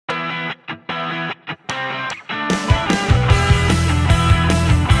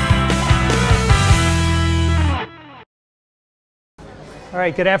All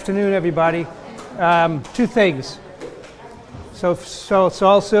right, good afternoon, everybody. Two things. So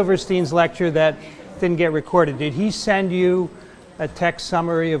Saul Silverstein's lecture that didn't get recorded, did he send you a text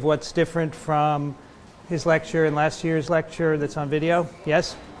summary of what's different from his lecture and last year's lecture that's on video?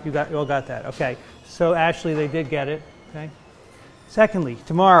 Yes? You all got that? Okay. So Ashley, they did get it. Okay. Secondly,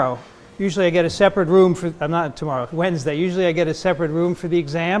 tomorrow, usually I get a separate room for, not tomorrow, Wednesday, usually I get a separate room for the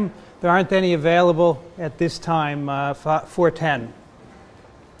exam. There aren't any available at this time, 4:10.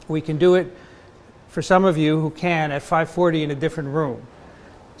 We can do it for some of you who can at 5:40 in a different room.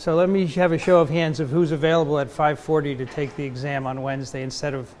 So let me have a show of hands of who's available at 5:40 to take the exam on Wednesday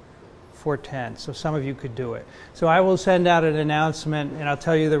instead of 4:10. So some of you could do it. So I will send out an announcement and I'll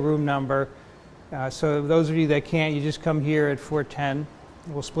tell you the room number. So those of you that can't, you just come here at 4:10.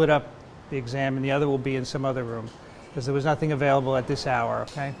 We'll split up the exam and the other will be in some other room because there was nothing available at this hour,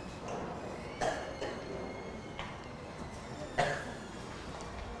 okay?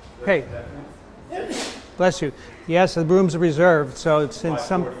 Okay. Bless you. Yes, the rooms are reserved, so since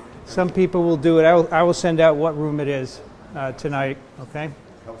some people will do it, I will send out what room it is tonight, okay?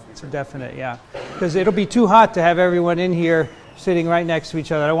 It's a definite, yeah. Because it'll be too hot to have everyone in here sitting right next to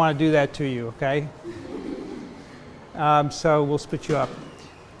each other. I don't want to do that to you, okay? So we'll split you up.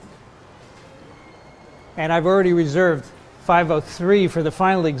 And I've already reserved 503 for the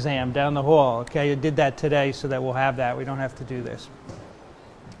final exam down the hall, okay? I did that today so that we'll have that. We don't have to do this.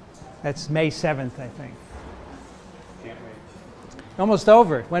 That's May 7th, I think. Can't wait. Almost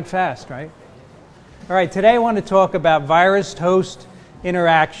over. It went fast, right? All right, today I want to talk about virus-host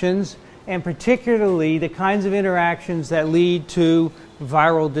interactions, and particularly the kinds of interactions that lead to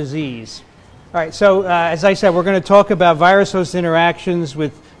viral disease. All right, so as I said, we're going to talk about virus-host interactions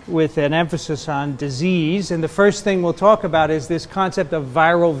with an emphasis on disease. And the first thing we'll talk about is this concept of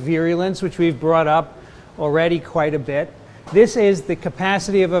viral virulence, which we've brought up already quite a bit. This is the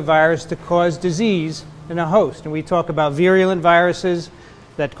capacity of a virus to cause disease in a host. And we talk about virulent viruses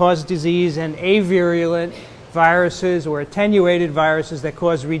that cause disease and avirulent viruses or attenuated viruses that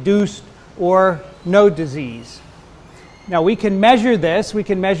cause reduced or no disease. Now we can measure this, we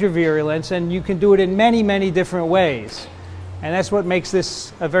can measure virulence, and you can do it in many, many different ways. And that's what makes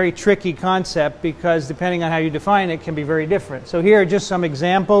this a very tricky concept because depending on how you define it, it can be very different. So here are just some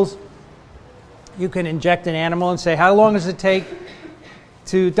examples. You can inject an animal and say, how long does it take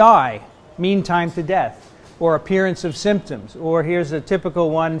to die? Mean time to death, or appearance of symptoms. Or here's a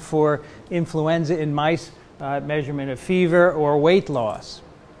typical one for influenza in mice, measurement of fever or weight loss.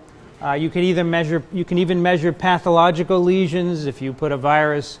 You can even measure pathological lesions. If you put a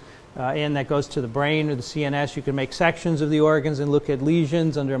virus in that goes to the brain or the CNS, you can make sections of the organs and look at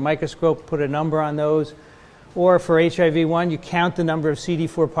lesions under a microscope, put a number on those. Or for HIV-1, you count the number of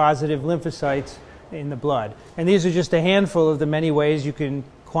CD4 positive lymphocytes in the blood. And these are just a handful of the many ways you can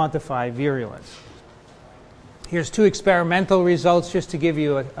quantify virulence. Here's two experimental results just to give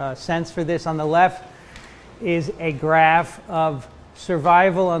you a sense for this. On the left is a graph of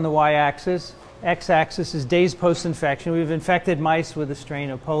survival on the y-axis. X-axis is days post-infection. We've infected mice with a strain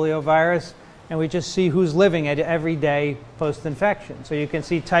of poliovirus, and we just see who's living at every day post-infection. So you can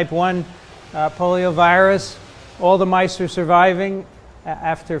see type 1 poliovirus, all the mice are surviving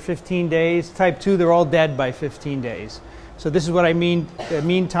after 15 days. Type 2, they're all dead by 15 days. So this is what I mean, the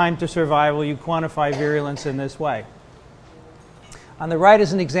mean time to survival. You quantify virulence in this way. On the right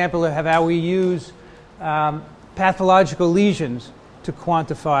is an example of how we use pathological lesions to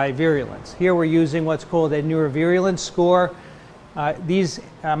quantify virulence. Here we're using what's called a neurovirulence score. These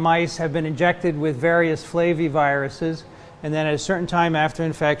mice have been injected with various flaviviruses, and then at a certain time after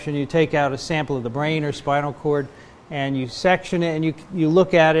infection, you take out a sample of the brain or spinal cord, and you section it, and you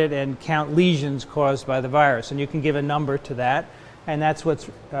look at it and count lesions caused by the virus. And you can give a number to that, and that's what's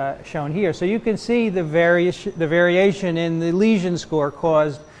shown here. So you can see the variation in the lesion score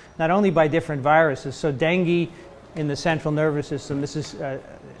caused not only by different viruses. So dengue in the central nervous system, this is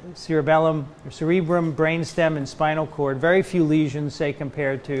cerebellum, or cerebrum, brainstem, and spinal cord. Very few lesions, say,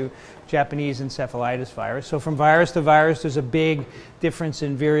 compared to Japanese encephalitis virus. So from virus to virus, there's a big difference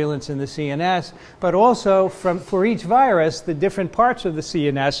in virulence in the CNS. But also, for each virus, the different parts of the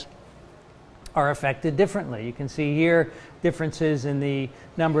CNS are affected differently. You can see here differences in the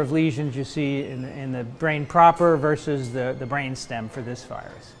number of lesions you see in the brain proper versus the brainstem for this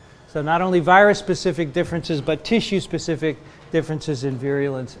virus. So not only virus-specific differences, but tissue-specific differences in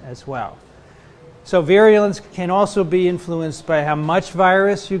virulence as well. So virulence can also be influenced by how much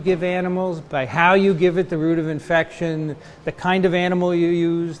virus you give animals, by how you give it, the route of infection, the kind of animal you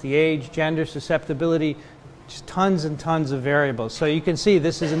use, the age, gender, susceptibility, just tons and tons of variables. So you can see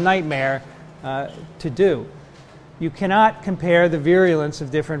this is a nightmare to do. you cannot compare the virulence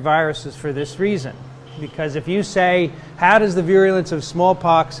of different viruses for this reason. Because if you say, how does the virulence of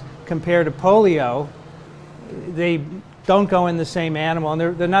smallpox compare to polio, they don't go in the same animal,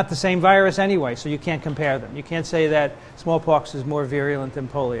 and they're not the same virus anyway, so you can't compare them. You can't say that smallpox is more virulent than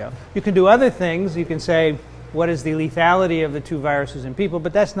polio. You can do other things. You can say, what is the lethality of the two viruses in people,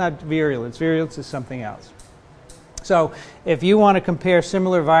 but that's not virulence. Virulence is something else. So if you want to compare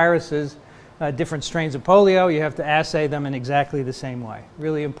similar viruses, different strains of polio, you have to assay them in exactly the same way.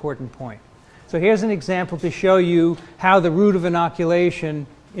 Really important point. So here's an example to show you how the route of inoculation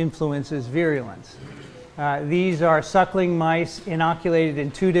influences virulence. These are suckling mice inoculated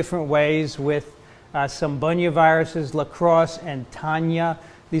in two different ways with some Bunya viruses, La Crosse and Tanya.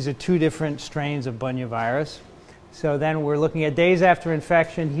 These are two different strains of Bunya virus. So then we're looking at days after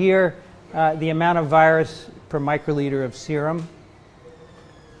infection. Here, the amount of virus per microliter of serum.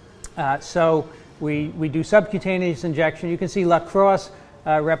 So we do subcutaneous injection. You can see La Crosse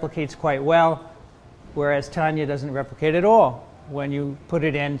replicates quite well, whereas Tanya doesn't replicate at all when you put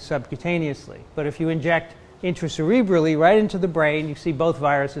it in subcutaneously. But if you inject intracerebrally right into the brain, you see both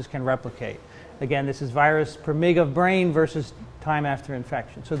viruses can replicate. Again, this is virus per mg of brain versus time after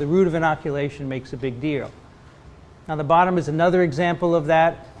infection. So the route of inoculation makes a big deal. Now the bottom is another example of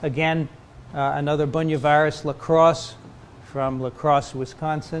that. Again, another Bunya virus, La Crosse, from La Crosse,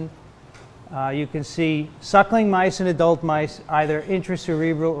 Wisconsin. You can see suckling mice and adult mice, either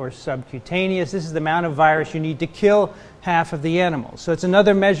intracerebral or subcutaneous. This is the amount of virus you need to kill half of the animals. So it's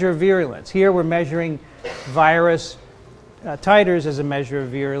another measure of virulence. Here we're measuring virus titers as a measure of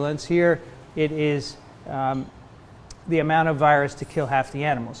virulence. Here it is the amount of virus to kill half the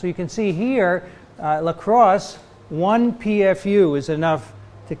animal. So you can see here, La Crosse, 1 PFU is enough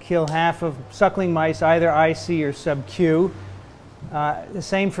to kill half of suckling mice, either IC or sub-Q. The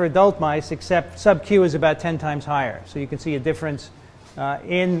same for adult mice, except sub-Q is about 10 times higher. So you can see a difference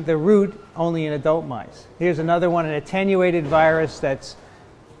in the route only in adult mice. Here's another one, an attenuated virus that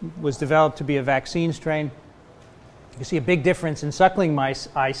was developed to be a vaccine strain. You see a big difference in suckling mice,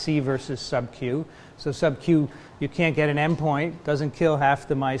 IC versus sub-Q. So sub-Q, you can't get an endpoint, doesn't kill half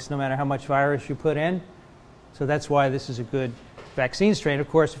the mice no matter how much virus you put in. So that's why this is a good vaccine strain. Of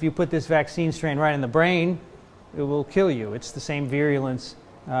course, if you put this vaccine strain right in the brain, it will kill you. It's the same virulence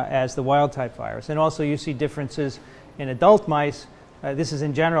as the wild-type virus. And also you see differences in adult mice. This is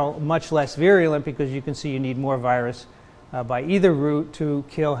in general much less virulent because you can see you need more virus by either route to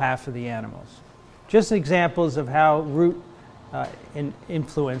kill half of the animals. Just examples of how route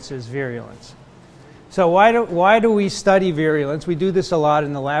influences virulence. So why do we study virulence? We do this a lot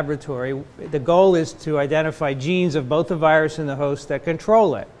in the laboratory. The goal is to identify genes of both the virus and the host that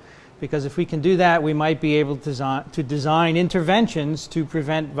control it. Because if we can do that, we might be able to design interventions to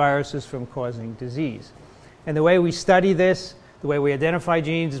prevent viruses from causing disease. And the way we study this, the way we identify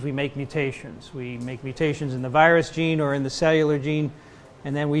genes, is we make mutations. We make mutations in the virus gene or in the cellular gene,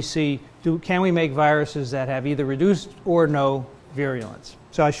 and then we see, can we make viruses that have either reduced or no virulence?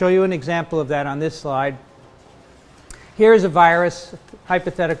 So I'll show you an example of that on this slide. Here is a virus,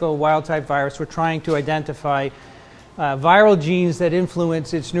 hypothetical wild-type virus. We're trying to identify viral genes that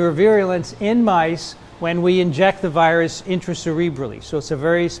influence its neurovirulence in mice when we inject the virus intracerebrally. So it's a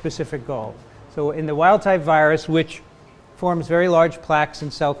very specific goal. So in the wild-type virus, which forms very large plaques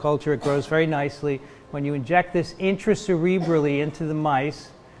in cell culture, it grows very nicely. When you inject this intracerebrally into the mice,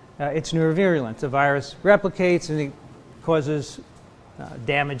 it's neurovirulent. The virus replicates and it causes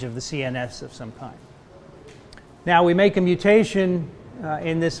damage of the CNS of some kind. Now we make a mutation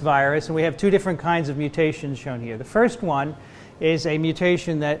in this virus, and we have two different kinds of mutations shown here. The first one is a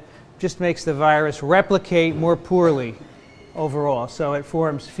mutation that just makes the virus replicate more poorly overall. So it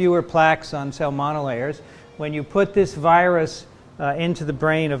forms fewer plaques on cell monolayers. When you put this virus into the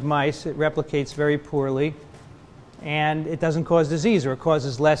brain of mice, it replicates very poorly, and it doesn't cause disease, or it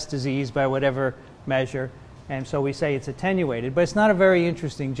causes less disease by whatever measure. And so we say it's attenuated. But it's not a very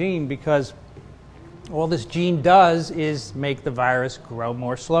interesting gene, because all this gene does is make the virus grow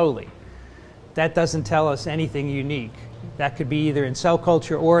more slowly. That doesn't tell us anything unique. That could be either in cell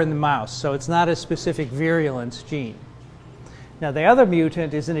culture or in the mouse. So it's not a specific virulence gene. Now the other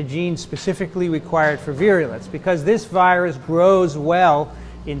mutant is in a gene specifically required for virulence. Because this virus grows well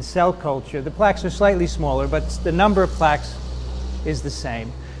in cell culture, the plaques are slightly smaller, but the number of plaques is the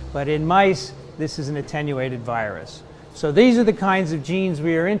same. But in mice, this is an attenuated virus. So these are the kinds of genes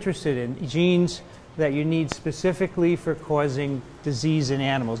we are interested in, genes that you need specifically for causing disease in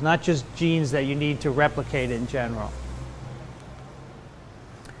animals, not just genes that you need to replicate in general.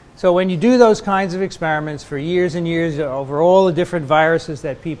 So when you do those kinds of experiments for years and years over all the different viruses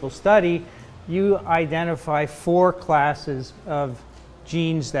that people study, you identify 4 classes of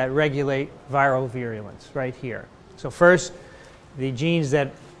genes that regulate viral virulence right here. So first, the genes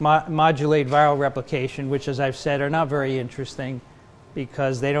that modulate viral replication, which, as I've said, are not very interesting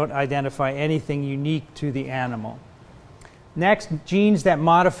because they don't identify anything unique to the animal. Next, genes that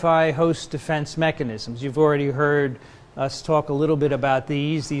modify host defense mechanisms. You've already heard us talk a little bit about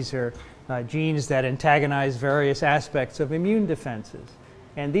these. These are genes that antagonize various aspects of immune defenses.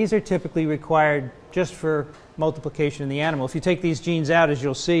 And these are typically required just for multiplication in the animal. If you take these genes out, as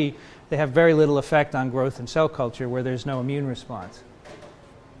you'll see, they have very little effect on growth in cell culture where there's no immune response,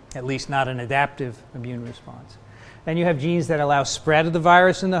 at least not an adaptive immune response. Then you have genes that allow spread of the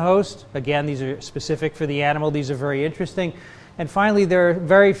virus in the host. Again, these are specific for the animal. These are very interesting. And finally, there are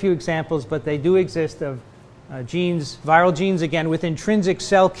very few examples, but they do exist, of genes, viral genes, again, with intrinsic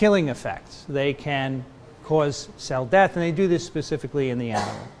cell killing effects. They can cause cell death, and they do this specifically in the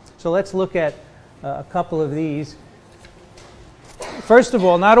animal. So let's look at a couple of these. First of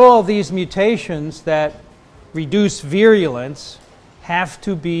all, not all of these mutations that reduce virulence have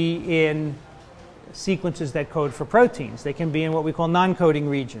to be in sequences that code for proteins. They can be in what we call non-coding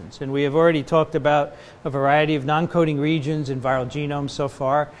regions. And we have already talked about a variety of non-coding regions in viral genomes so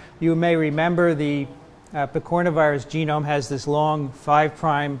far. You may remember the picornavirus genome has this long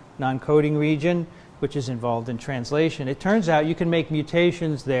 5' non-coding region, which is involved in translation. It turns out you can make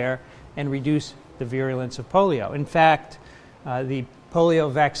mutations there and reduce the virulence of polio. In fact, the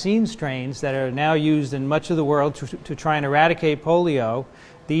polio vaccine strains that are now used in much of the world to try and eradicate polio,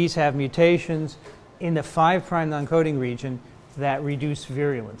 these have mutations in the 5' non-coding region that reduce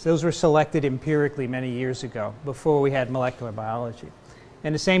virulence. Those were selected empirically many years ago, before we had molecular biology.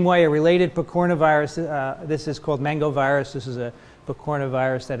 In the same way, a related picornavirus, this is called mangovirus. This is a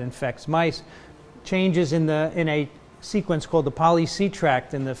picornavirus that infects mice. Changes in a sequence called the poly-C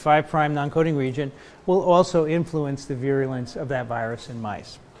tract in the 5' non-coding region will also influence the virulence of that virus in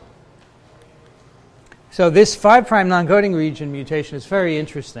mice. So this 5' non-coding region mutation is very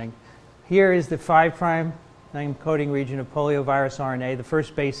interesting. Here is the 5' non-coding region of poliovirus RNA. The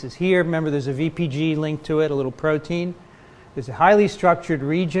first base is here. Remember, there's a VPG linked to it, a little protein. There's a highly structured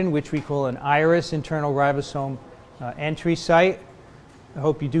region, which we call an iris, internal ribosome entry site. I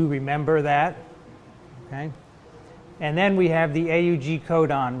hope you do remember that. Okay. And then we have the AUG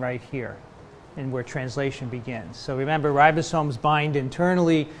codon right here, and where translation begins. So remember, ribosomes bind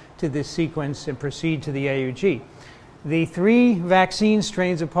internally to this sequence and proceed to the AUG. The 3 vaccine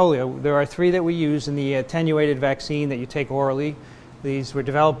strains of polio, there are 3 that we use in the attenuated vaccine that you take orally. These were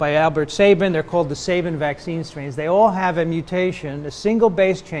developed by Albert Sabin. They're called the Sabin vaccine strains. They all have a mutation, a single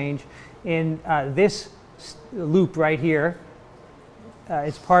base change in this loop right here.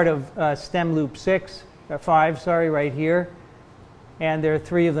 It's part of stem loop 5, right here. And there are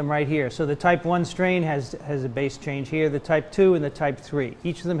 3 of them right here. So the type 1 strain has a base change here, the type 2 and the type 3.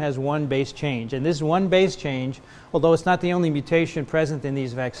 Each of them has 1 base change. And this 1 base change, although it's not the only mutation present in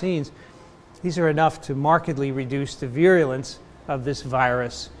these vaccines, these are enough to markedly reduce the virulence of this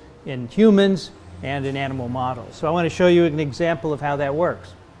virus in humans and in animal models. So I want to show you an example of how that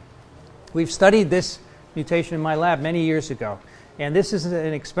works. We've studied this mutation in my lab many years ago. And this is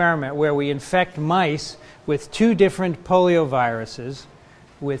an experiment where we infect mice with 2 different polioviruses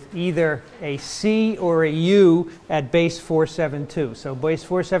with either a C or a U at base 472. So base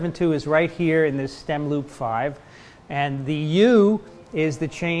 472 is right here in this stem loop 5. And the U is the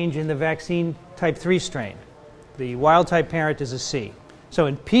change in the vaccine type 3 strain. The wild type parent is a C. So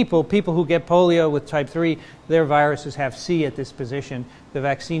in people who get polio with type 3, their viruses have C at this position. The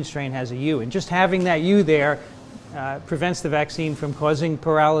vaccine strain has a U. And just having that U there prevents the vaccine from causing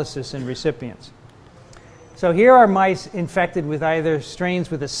paralysis in recipients. So here are mice infected with either strains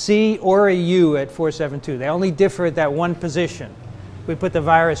with a C or a U at 472. They only differ at that 1 position. We put the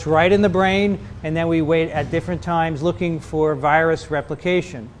virus right in the brain, and then we wait at different times looking for virus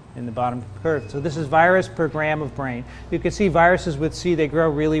replication in the bottom curve. So this is virus per gram of brain. You can see viruses with C, they grow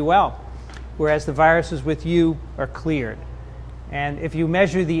really well, whereas the viruses with U are cleared. And if you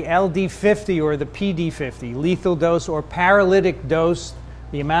measure the LD50 or the PD50, lethal dose or paralytic dose,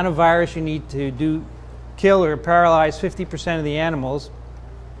 the amount of virus you need to kill or paralyze 50% of the animals,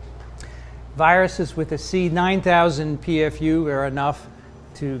 viruses with a C, 9,000 PFU are enough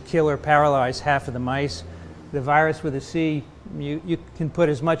to kill or paralyze half of the mice. The virus with a C, you can put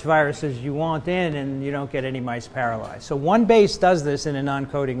as much virus as you want in and you don't get any mice paralyzed. So 1 base does this in a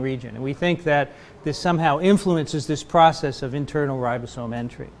non-coding region, and we think that this somehow influences this process of internal ribosome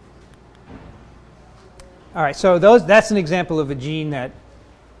entry. All right, so that's an example of a gene that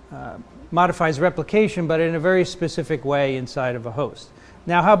modifies replication, but in a very specific way inside of a host.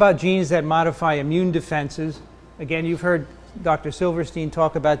 Now, how about genes that modify immune defenses? Again, you've heard Dr. Silverstein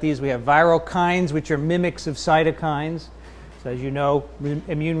talk about these. We have virokines, which are mimics of cytokines. So as you know,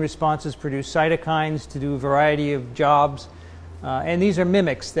 immune responses produce cytokines to do a variety of jobs. And these are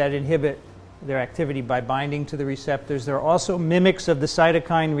mimics that inhibit their activity by binding to the receptors. There are also mimics of the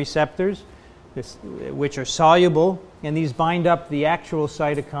cytokine receptors, which are soluble, and these bind up the actual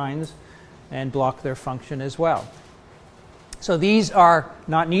cytokines and block their function as well. So these are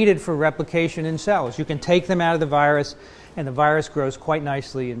not needed for replication in cells. You can take them out of the virus, and the virus grows quite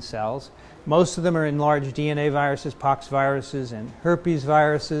nicely in cells. Most of them are in large DNA viruses, pox viruses, and herpes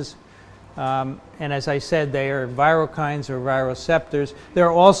viruses. And as I said, they are virokines or viroreceptors. There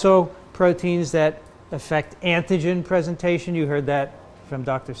are also proteins that affect antigen presentation. You heard that from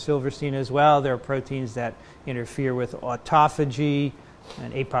Dr. Silverstein as well. There are proteins that interfere with autophagy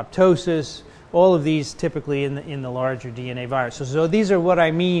and apoptosis. All of these typically in the larger DNA viruses. So these are what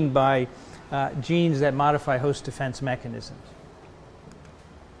I mean by genes that modify host defense mechanisms.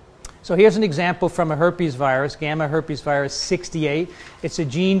 So here's an example from a herpes virus, gamma herpes virus 68. It's a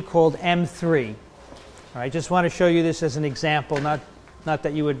gene called M3. I just want to show you this as an example, not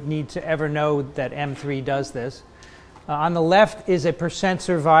that you would need to ever know that M3 does this. On the left is a percent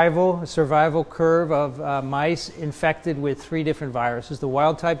survival, a survival curve of mice infected with 3 different viruses, the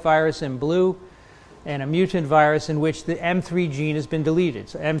wild-type virus in blue and a mutant virus in which the M3 gene has been deleted.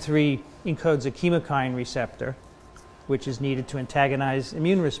 So M3 encodes a chemokine receptor, which is needed to antagonize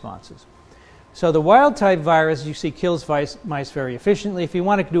immune responses. So the wild-type virus, you see, kills mice very efficiently. If you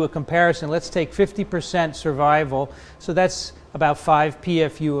want to do a comparison, let's take 50% survival. So that's about 5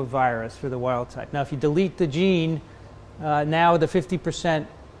 PFU of virus for the wild-type. Now, if you delete the gene, now the 50%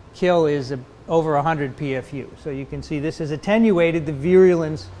 kill is over 100 PFU. So you can see this has attenuated the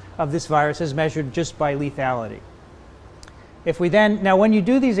virulence of this virus as measured just by lethality. If we then, now when you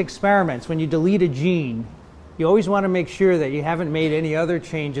do these experiments, when you delete a gene, you always want to make sure that you haven't made any other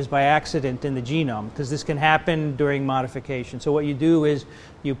changes by accident in the genome, because this can happen during modification. So what you do is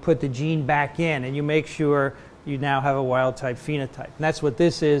you put the gene back in and you make sure you now have a wild-type phenotype. And that's what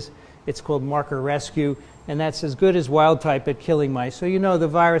this is. It's called marker rescue, and that's as good as wild-type at killing mice. So you know the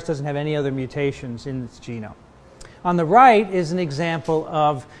virus doesn't have any other mutations in its genome. On the right is an example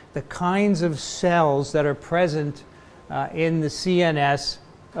of the kinds of cells that are present in the CNS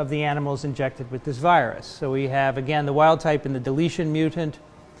of the animals injected with this virus. So we have, again, the wild-type and the deletion mutant.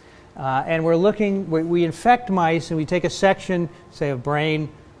 And we're looking, we infect mice and we take a section, say, of brain,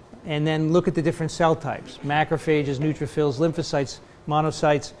 and then look at the different cell types, macrophages, neutrophils, lymphocytes,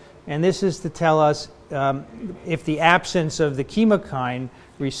 monocytes. And this is to tell us if the absence of the chemokine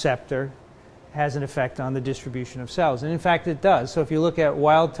receptor has an effect on the distribution of cells. And in fact, it does. So if you look at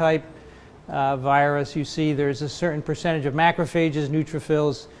wild-type virus, you see there's a certain percentage of macrophages,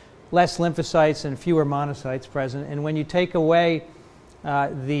 neutrophils, less lymphocytes, and fewer monocytes present. And when you take away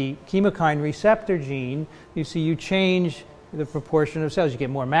the chemokine receptor gene, you see you change the proportion of cells. You get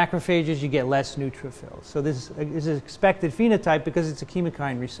more macrophages, you get less neutrophils. So this is an expected phenotype because it's a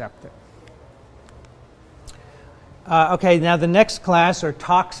chemokine receptor. Okay, now the next class are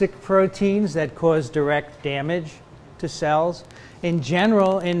toxic proteins that cause direct damage to cells. In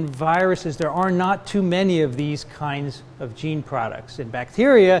general, in viruses, there are not too many of these kinds of gene products. In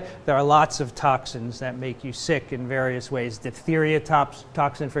bacteria, there are lots of toxins that make you sick in various ways. Diphtheria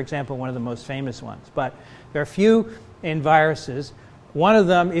toxin, for example, one of the most famous ones. But there are few in viruses. One of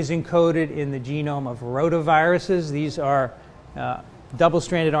them is encoded in the genome of rotaviruses. These are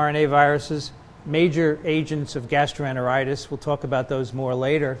double-stranded RNA viruses, major agents of gastroenteritis. We'll talk about those more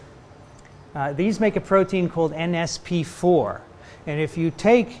later. These make a protein called NSP4. And if you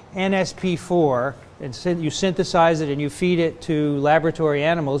take NSP4 and you synthesize it and you feed it to laboratory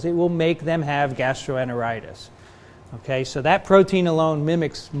animals, it will make them have gastroenteritis. Okay, so that protein alone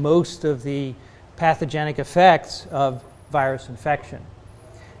mimics most of the pathogenic effects of virus infection.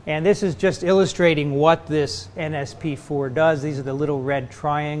 And this is just illustrating what this NSP4 does. These are the little red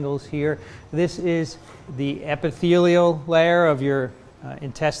triangles here. This is the epithelial layer of your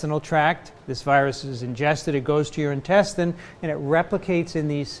intestinal tract. This virus is ingested, it goes to your intestine, and it replicates in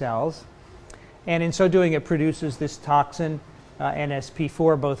these cells. And in so doing, it produces this toxin,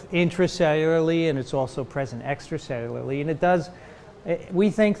 NSP4, both intracellularly and it's also present extracellularly. And we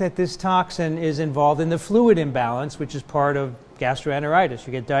think that this toxin is involved in the fluid imbalance, which is part of gastroenteritis.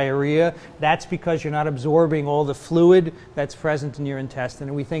 You get diarrhea. That's because you're not absorbing all the fluid that's present in your intestine.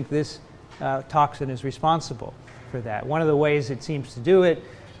 And we think this toxin is responsible for that. One of the ways it seems to do it,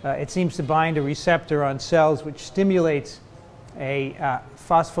 it seems to bind a receptor on cells which stimulates a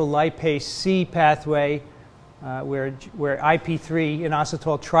phospholipase C pathway where IP3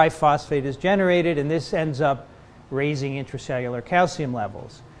 inositol triphosphate is generated, and this ends up raising intracellular calcium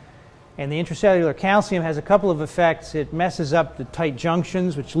levels. And the intracellular calcium has a couple of effects. It messes up the tight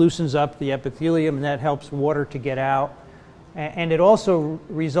junctions, which loosens up the epithelium, and that helps water to get out. And it also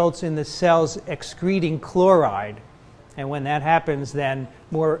results in the cells excreting chloride. And when that happens, then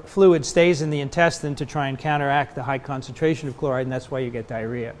more fluid stays in the intestine to try and counteract the high concentration of chloride, and that's why you get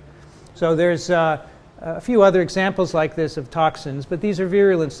diarrhea. So there's a few other examples like this of toxins, but these are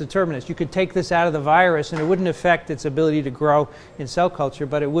virulence determinants. You could take this out of the virus, and it wouldn't affect its ability to grow in cell culture,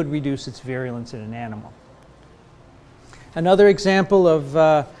 but it would reduce its virulence in an animal. Another example of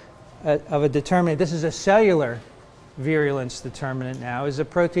a determinant, this is a cellular virulence determinant now, is a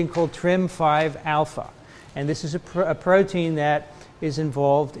protein called TRIM5 alpha. And this is a protein that is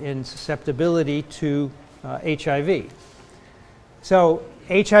involved in susceptibility to HIV. So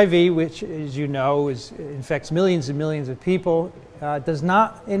HIV, which, as you know, infects millions and millions of people, does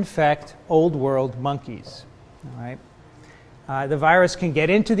not infect old world monkeys. All right? The virus can get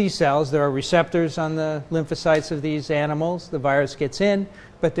into these cells. There are receptors on the lymphocytes of these animals. The virus gets in,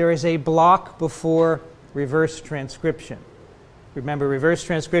 but there is a block before reverse transcription. Remember, reverse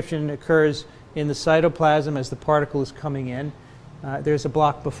transcription occurs in the cytoplasm as the particle is coming in. There's a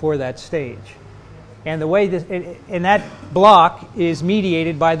block before that stage. And the way and that block is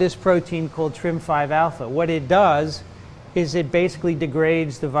mediated by this protein called TRIM5 alpha. What it does is it basically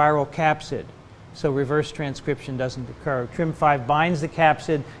degrades the viral capsid, so reverse transcription doesn't occur. TRIM5 binds the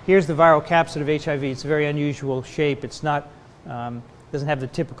capsid. Here's the viral capsid of HIV. It's a very unusual shape. It's not, doesn't have the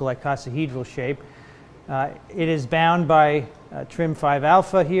typical icosahedral shape. It is bound by TRIM5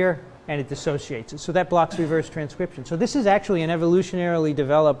 alpha here, and it dissociates it. So that blocks reverse transcription. So this is actually an evolutionarily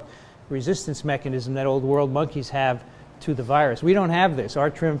developed resistance mechanism that old world monkeys have to the virus. We don't have this. Our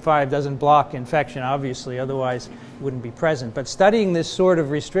TRIM5 doesn't block infection, obviously, otherwise it wouldn't be present. But studying this sort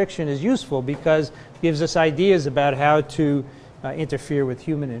of restriction is useful because it gives us ideas about how to interfere with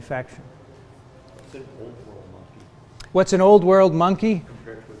human infection. What's an old world monkey? What's an old world monkey?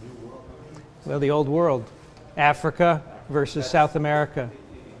 Compared to a new world monkey? Well, the old world. Africa versus South America.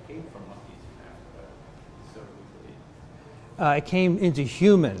 It came from monkeys in Africa. So It came into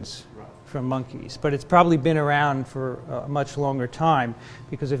humans from monkeys, but it's probably been around for a much longer time,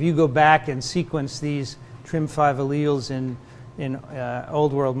 because if you go back and sequence these TRIM5 alleles in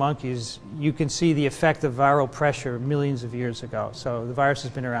old world monkeys, you can see the effect of viral pressure millions of years ago. So the virus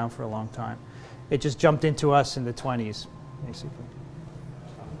has been around for a long time. It just jumped into us in the 20s, basically.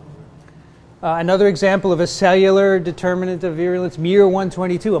 Another example of a cellular determinant of virulence,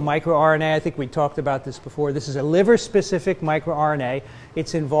 miR-122, a microRNA. I think we talked about this before. This is a liver-specific microRNA.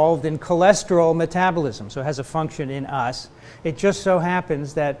 It's involved in cholesterol metabolism, so it has a function in us. It just so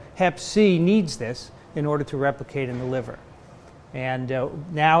happens that Hep C needs this in order to replicate in the liver. And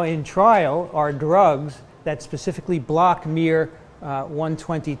now in trial are drugs that specifically block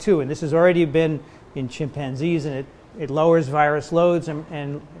miR-122. And this has already been in chimpanzees, and it lowers virus loads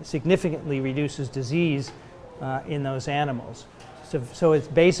and significantly reduces disease in those animals. So it's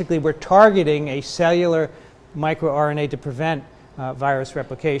basically, we're targeting a cellular microRNA to prevent virus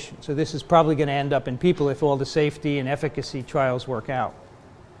replication. So this is probably going to end up in people if all the safety and efficacy trials work out.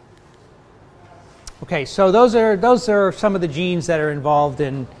 Okay, so those are some of the genes that are involved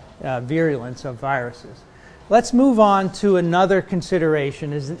in virulence of viruses. Let's move on to another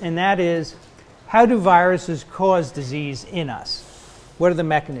consideration, and that is, how do viruses cause disease in us? What are the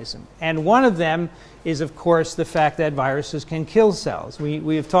mechanisms? And one of them is, of course, the fact that viruses can kill cells.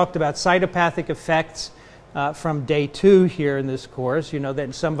 We have talked about cytopathic effects from day 2 here in this course. You know that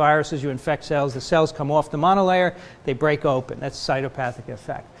in some viruses you infect cells, the cells come off the monolayer, they break open. That's cytopathic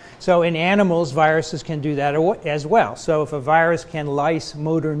effect. So in animals, viruses can do that as well. So if a virus can lyse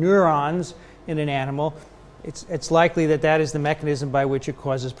motor neurons in an animal, it's likely that that is the mechanism by which it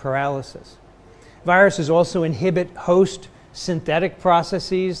causes paralysis. Viruses also inhibit host synthetic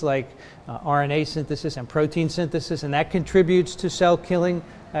processes like RNA synthesis and protein synthesis, and that contributes to cell killing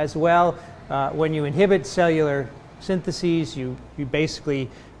as well. When you inhibit cellular syntheses, you basically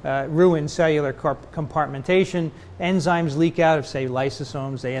ruin cellular compartmentation. Enzymes leak out of, say,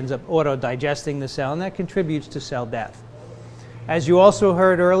 lysosomes. They end up auto-digesting the cell, and that contributes to cell death. As you also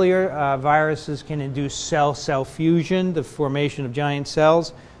heard earlier, viruses can induce cell-cell fusion, the formation of giant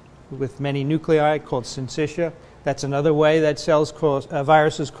cells with many nuclei called syncytia. That's another way that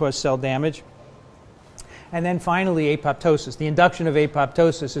viruses cause cell damage. And then finally, apoptosis. The induction of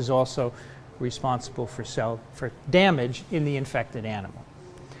apoptosis is also responsible for damage in the infected animal.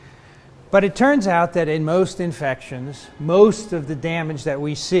 But it turns out that in most infections, most of the damage that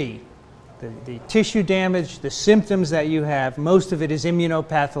we see The tissue damage, the symptoms that you have, most of it is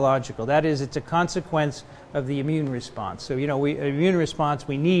immunopathological. That is, it's a consequence of the immune response. So, immune response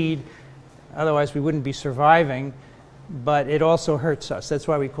we need, otherwise we wouldn't be surviving, but it also hurts us. That's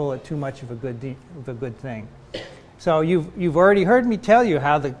why we call it too much of a good thing. So you've already heard me tell you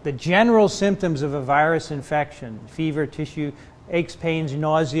how the general symptoms of a virus infection, fever, tissue, aches, pains,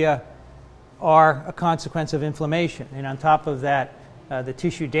 nausea, are a consequence of inflammation. And on top of that, the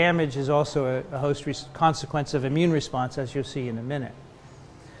tissue damage is also a consequence of immune response, as you'll see in a minute.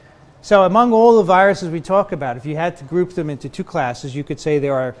 So among all the viruses we talk about, if you had to group them into two classes, you could say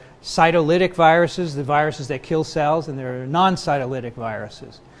there are cytolytic viruses, the viruses that kill cells, and there are non-cytolytic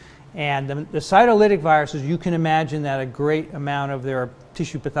viruses. And the cytolytic viruses, you can imagine that a great amount of their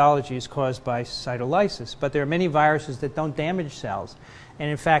tissue pathology is caused by cytolysis. But there are many viruses that don't damage cells. And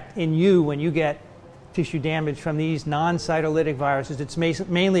in fact, in you, when you get tissue damage from these non-cytolytic viruses, it's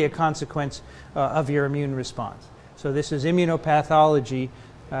mainly a consequence of your immune response. So this is immunopathology,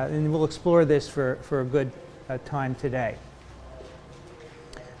 and we'll explore this for a good time today.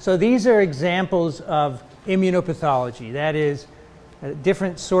 So these are examples of immunopathology. That is,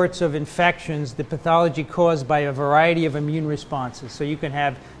 different sorts of infections, the pathology caused by a variety of immune responses. So you can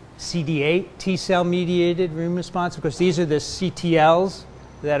have CD8 T-cell mediated immune response, because these are the CTLs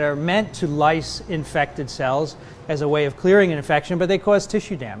that are meant to lyse infected cells as a way of clearing an infection, but they cause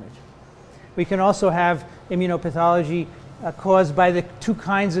tissue damage. We can also have immunopathology caused by the two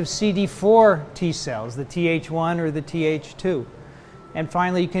kinds of CD4 T cells, the Th1 or the Th2. And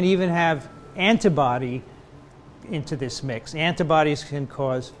finally, you can even have antibody into this mix. Antibodies can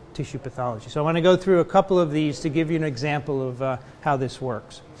cause tissue pathology. So I want to go through a couple of these to give you an example of how this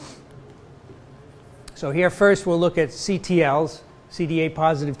works. So here first we'll look at CTLs, CD8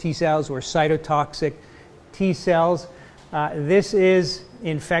 positive T cells, or cytotoxic T cells. This is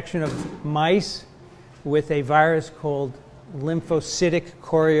infection of mice with a virus called lymphocytic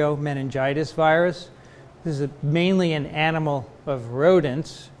choriomeningitis virus. This is mainly an animal of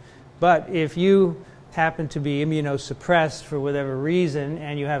rodents, but if you happen to be immunosuppressed for whatever reason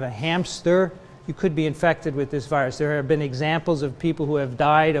and you have a hamster, you could be infected with this virus. There have been examples of people who have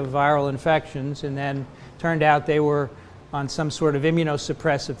died of viral infections and then turned out they were on some sort of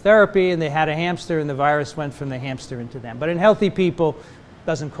immunosuppressive therapy and they had a hamster and the virus went from the hamster into them. But in healthy people, it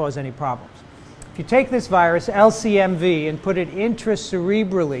doesn't cause any problems. If you take this virus, LCMV, and put it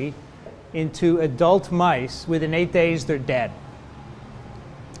intracerebrally into adult mice, within 8 days they're dead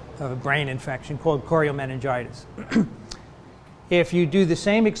of a brain infection called choriomeningitis. If you do the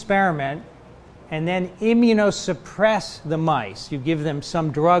same experiment and then immunosuppress the mice, you give them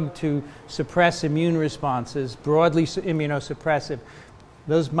some drug to suppress immune responses, broadly immunosuppressive,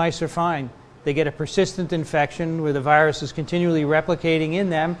 those mice are fine. They get a persistent infection where the virus is continually replicating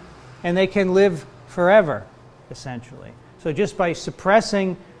in them, and they can live forever, essentially. So just by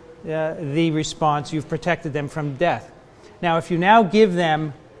suppressing the response, you've protected them from death. Now, if you now give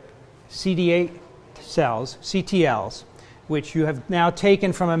them CD8 cells, CTLs, which you have now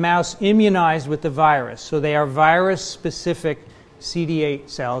taken from a mouse immunized with the virus, so they are virus-specific CD8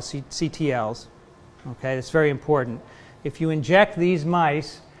 cells, CTLs. Okay, that's very important. If you inject these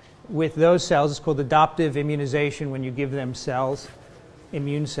mice with those cells, it's called adoptive immunization when you give them cells,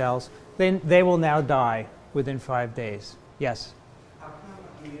 immune cells, then they will now die within 5 days. Yes? How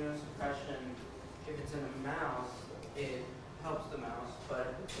come immunosuppression, if it's in a mouse, it helps the mouse,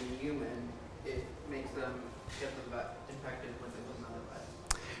 but if it's in a human, it makes them get infected with another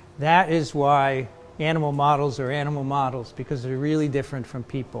virus? That is why animal models are animal models, because they're really different from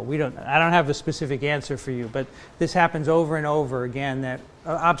people. I don't have a specific answer for you, but this happens over and over again, that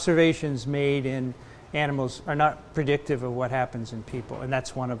observations made in animals are not predictive of what happens in people, and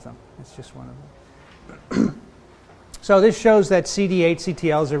that's one of them. It's just one of them. So this shows that CD8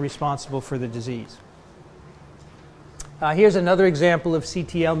 CTLs are responsible for the disease. Here's another example of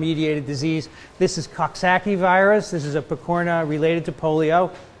CTL-mediated disease. This is Coxsackie virus. This is a picorna related to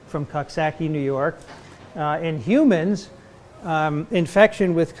polio from Coxsackie, New York. In humans,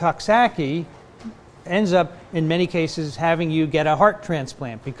 infection with Coxsackie ends up, in many cases, having you get a heart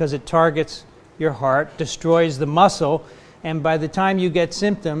transplant because it targets your heart, destroys the muscle, and by the time you get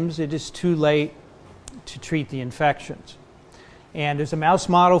symptoms, it is too late to treat the infections. And there's a mouse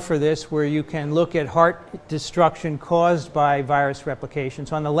model for this where you can look at heart destruction caused by virus replication.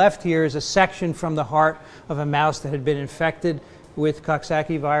 So on the left here is a section from the heart of a mouse that had been infected with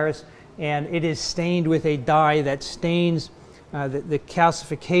Coxsackie virus, and it is stained with a dye that stains the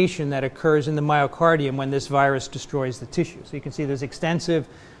calcification that occurs in the myocardium when this virus destroys the tissue. So you can see there's extensive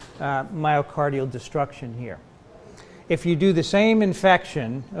myocardial destruction here. if you do the same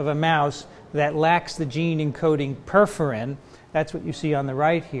infection of a mouse that lacks the gene encoding perforin, that's what you see on the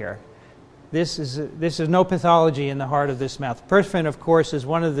right here. This is no pathology in the heart of this mouse. Perforin, of course, is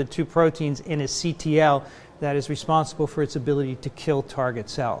one of the two proteins in a CTL that is responsible for its ability to kill target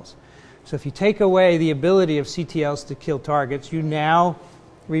cells. So if you take away the ability of CTLs to kill targets, you now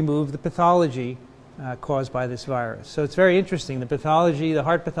remove the pathology caused by this virus. So it's very interesting. The pathology, the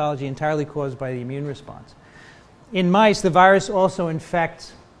heart pathology, entirely caused by the immune response. In mice, the virus also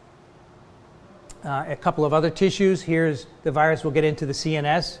infects a couple of other tissues. Here's the virus will get into the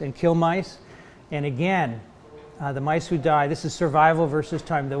CNS and kill mice. And again, the mice who die, this is survival versus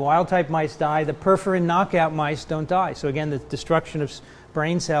time. The wild-type mice die. The perforin knockout mice don't die. So again, the destruction of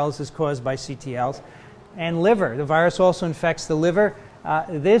brain cells is caused by CTLs. And liver. The virus also infects the liver.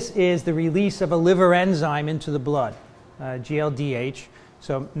 This is the release of a liver enzyme into the blood, GLDH.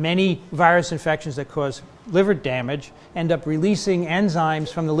 So many virus infections that cause liver damage end up releasing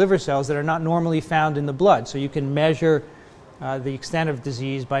enzymes from the liver cells that are not normally found in the blood. So you can measure the extent of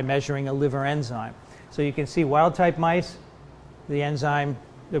disease by measuring a liver enzyme. So you can see wild-type mice, the enzyme,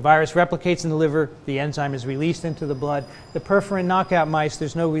 the virus replicates in the liver, the enzyme is released into the blood. The perforin knockout mice,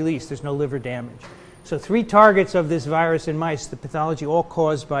 there's no release, there's no liver damage. So 3 targets of this virus in mice, the pathology all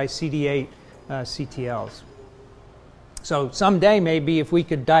caused by CD8 CTLs. So someday, maybe, if we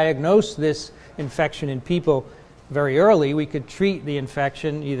could diagnose this infection in people very early, we could treat the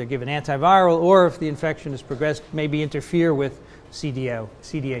infection, either give an antiviral, or if the infection has progressed, maybe interfere with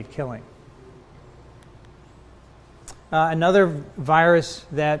CD8 killing. Another virus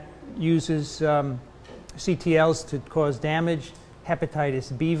that uses CTLs to cause damage,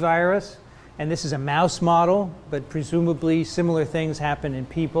 hepatitis B virus. And this is a mouse model, but presumably similar things happen in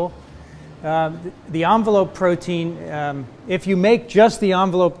people. The envelope protein, if you make just the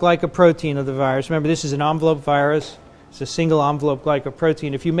envelope glycoprotein of the virus, remember this is an envelope virus, it's a single envelope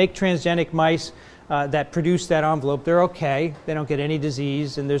glycoprotein. If you make transgenic mice that produce that envelope, they're okay, they don't get any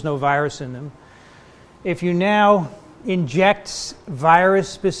disease, and there's no virus in them. If you now inject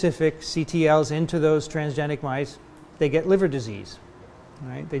virus-specific CTLs into those transgenic mice, they get liver disease.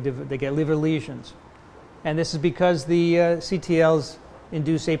 Right? They get liver lesions. And this is because the CTLs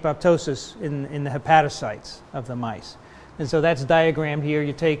induce apoptosis in the hepatocytes of the mice. And so that's diagrammed here.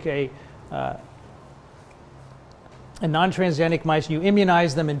 You take a non-transgenic mice and you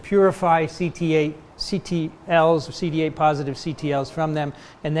immunize them and purify CTLs, or CD8 positive CTLs from them,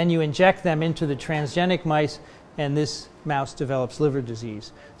 and then you inject them into the transgenic mice, and this mouse develops liver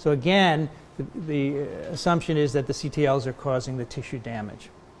disease. So again, the assumption is that the CTLs are causing the tissue damage.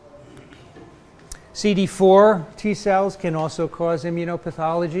 CD4 T cells can also cause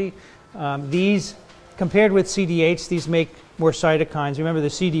immunopathology. These, compared with CD8s, these make more cytokines. Remember, the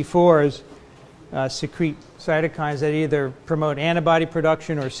CD4s secrete cytokines that either promote antibody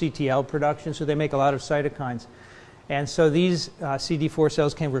production or CTL production, so they make a lot of cytokines. And so these CD4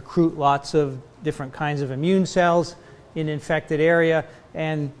 cells can recruit lots of different kinds of immune cells in infected area,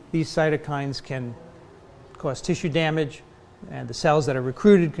 and these cytokines can cause tissue damage, and the cells that are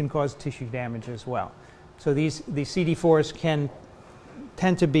recruited can cause tissue damage as well. So these CD4s can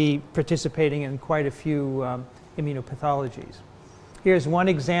tend to be participating in quite a few immunopathologies. Here's one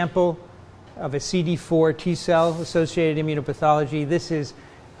example of a CD4 T cell associated immunopathology. This is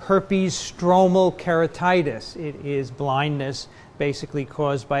herpes stromal keratitis. It is blindness basically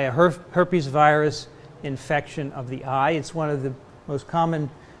caused by a herpes virus infection of the eye. It's one of the most common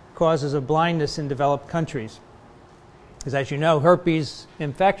causes of blindness in developed countries. Because as you know, herpes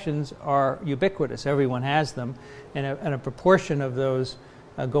infections are ubiquitous. Everyone has them, and a proportion of those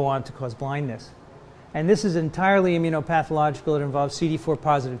go on to cause blindness. And this is entirely immunopathological. It involves CD4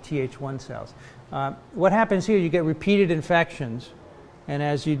 positive Th1 cells. What happens here, you get repeated infections, and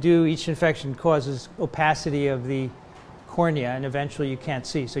as you do, each infection causes opacity of the cornea, and eventually you can't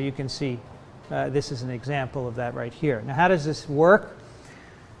see. So you can see this is an example of that right here. Now, how does this work?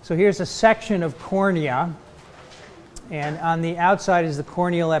 So here's a section of cornea, and on the outside is the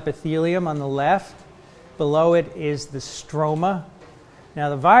corneal epithelium on the left. Below it is the stroma. Now,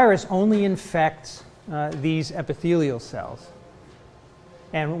 the virus only infects these epithelial cells.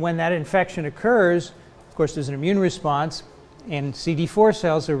 And when that infection occurs, of course, there's an immune response, and CD4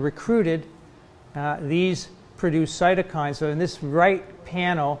 cells are recruited. These produce cytokines. So in this right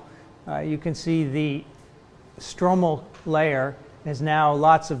panel, you can see the stromal layer has now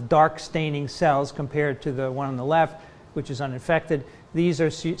lots of dark staining cells compared to the one on the left, which is uninfected. These are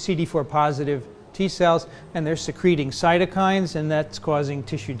CD4 positive T cells, and they're secreting cytokines, and that's causing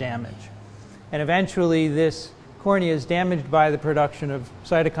tissue damage. And eventually this cornea is damaged by the production of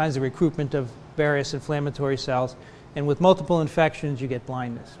cytokines, the recruitment of various inflammatory cells, and with multiple infections you get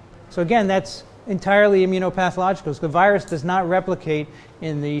blindness. So again, that's entirely immunopathological, because the virus does not replicate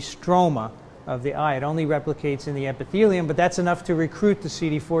in the stroma of the eye. It only replicates in the epithelium, but that's enough to recruit the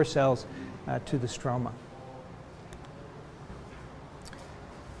CD4 cells to the stroma.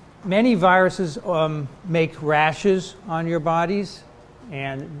 Many viruses make rashes on your bodies,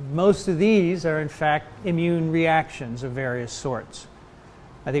 and most of these are in fact immune reactions of various sorts.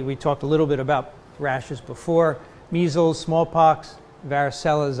 I think we talked a little bit about rashes before. Measles, smallpox,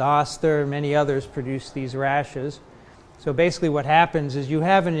 varicella zoster, many others produce these rashes. So basically what happens is you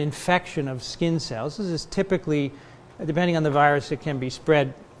have an infection of skin cells. This is typically, depending on the virus, it can be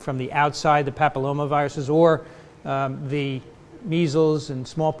spread from the outside, the papillomaviruses, or the measles and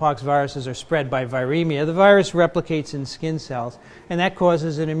smallpox viruses are spread by viremia. The virus replicates in skin cells, and that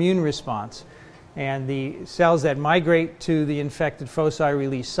causes an immune response. And the cells that migrate to the infected foci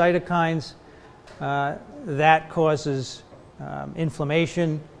release cytokines. That causes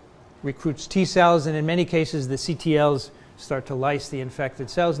inflammation, recruits T cells, and in many cases the CTLs start to lyse the infected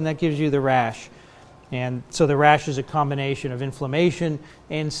cells, and that gives you the rash. And so the rash is a combination of inflammation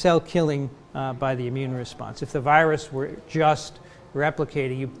and cell killing by the immune response. If the virus were just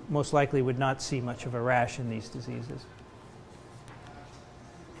replicating, you most likely would not see much of a rash in these diseases.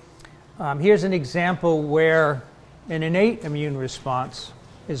 Here's an example where an innate immune response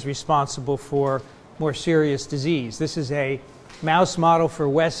is responsible for more serious disease. This is a mouse model for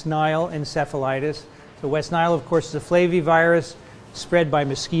West Nile encephalitis. So West Nile, of course, is a flavivirus spread by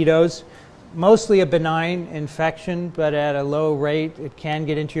mosquitoes. Mostly a benign infection, but at a low rate it can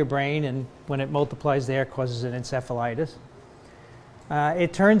get into your brain, and when it multiplies there, it causes an encephalitis.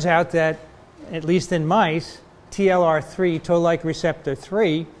 It turns out that, at least in mice, TLR3, toll-like receptor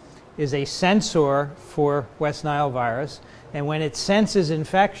 3, is a sensor for West Nile virus, and when it senses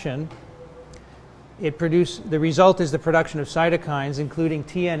infection, the result is the production of cytokines, including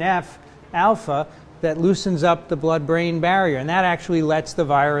TNF-alpha, that loosens up the blood-brain barrier, and that actually lets the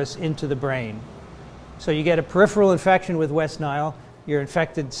virus into the brain. So you get a peripheral infection with West Nile, your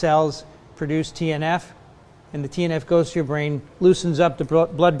infected cells produce TNF, and the TNF goes to your brain, loosens up the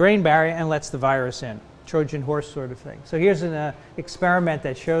blood-brain barrier, and lets the virus in. Trojan horse sort of thing. So here's an experiment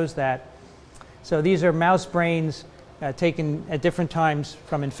that shows that. So these are mouse brains taken at different times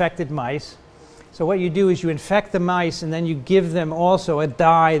from infected mice. So what you do is you infect the mice, and then you give them also a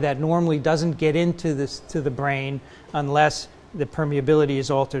dye that normally doesn't get into the brain unless the permeability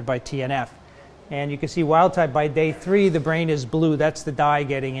is altered by TNF. And you can see wild type by day 3, the brain is blue. That's the dye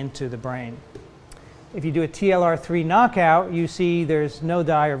getting into the brain. If you do a TLR3 knockout, you see there's no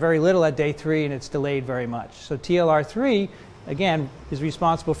dye or very little at day 3, and it's delayed very much. So TLR3, again, is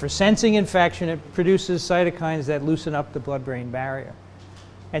responsible for sensing infection. It produces cytokines that loosen up the blood-brain barrier.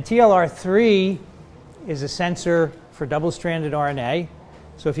 And TLR3 is a sensor for double-stranded RNA.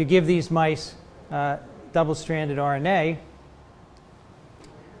 So if you give these mice double-stranded RNA,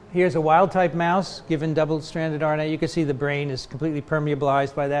 here's a wild-type mouse given double-stranded RNA. You can see the brain is completely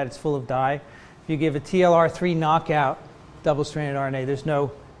permeabilized by that. It's full of dye. If you give a TLR3 knockout double-stranded RNA, there's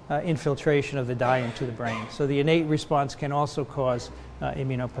no infiltration of the dye into the brain. So the innate response can also cause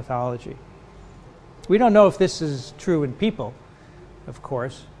immunopathology. We don't know if this is true in people, of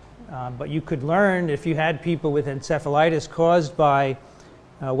course, but you could learn if you had people with encephalitis caused by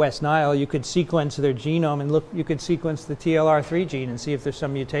West Nile, you could sequence their genome and you could sequence the TLR3 gene and see if there's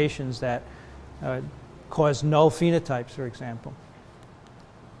some mutations that cause null phenotypes, for example.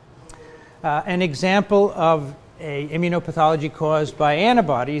 An example of a immunopathology caused by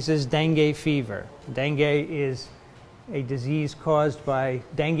antibodies is dengue fever. Dengue is a disease caused by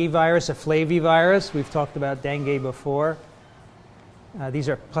dengue virus, a flavivirus. We've talked about dengue before. These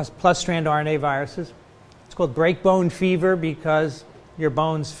are plus strand RNA viruses. It's called break-bone fever because your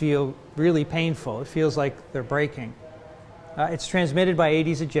bones feel really painful. It feels like they're breaking. It's transmitted by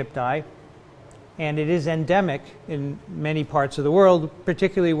Aedes aegypti, and it is endemic in many parts of the world,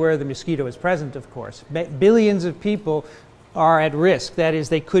 particularly where the mosquito is present, of course. Billions of people are at risk. That is,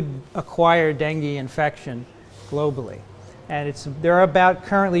 they could acquire dengue infection globally. And there are about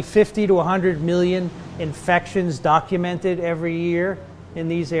currently 50 to 100 million infections documented every year in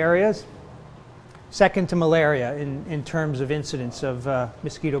these areas. Second to malaria in terms of incidence of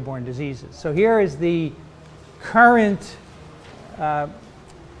mosquito-borne diseases. So here is the current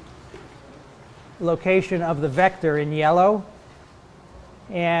location of the vector in yellow,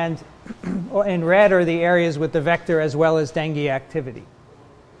 and in red are the areas with the vector as well as dengue activity.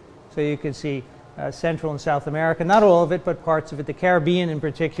 So you can see Central and South America, not all of it, but parts of it, the Caribbean in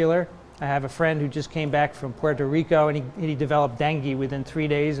particular. I have a friend who just came back from Puerto Rico, and he developed dengue within 3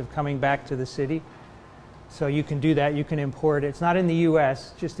 days of coming back to the city. So you can do that. You can import it. It's not in the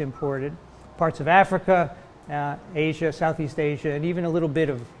U.S., just imported. Parts of Africa, Asia, Southeast Asia, and even a little bit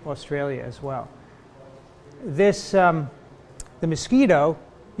of Australia as well. This, the mosquito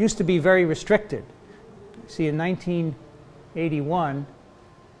used to be very restricted. See, in 1981,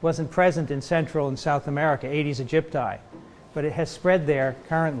 wasn't present in Central and South America, Aedes aegypti, but it has spread there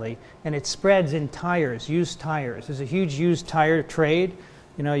currently, and it spreads in tires, used tires. There's a huge used tire trade.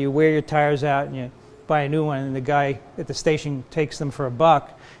 You know, you wear your tires out and you buy a new one, and the guy at the station takes them for $1,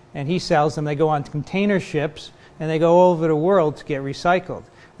 and he sells them. They go on container ships, and they go all over the world to get recycled.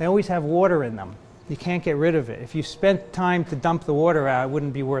 They always have water in them. You can't get rid of it. If you spent time to dump the water out, it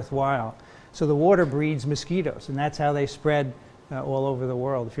wouldn't be worthwhile. So the water breeds mosquitoes, and that's how they spread all over the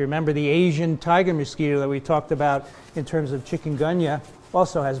world. If you remember, the Asian tiger mosquito that we talked about in terms of chikungunya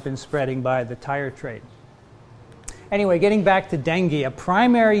also has been spreading by the tire trade. Anyway, getting back to dengue, a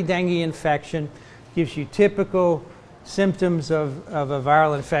primary dengue infection gives you typical symptoms of a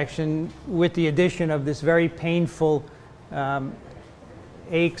viral infection with the addition of this very painful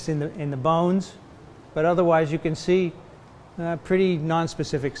aches in the bones. But otherwise, you can see pretty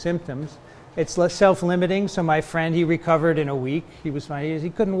nonspecific symptoms. It's less self-limiting, so my friend, he recovered in a week. He was fine. He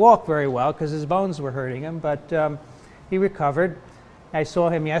couldn't walk very well because his bones were hurting him, but he recovered. I saw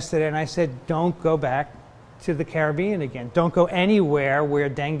him yesterday, and I said, don't go back to the Caribbean again. Don't go anywhere where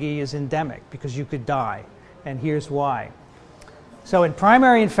dengue is endemic, because you could die, and here's why. So in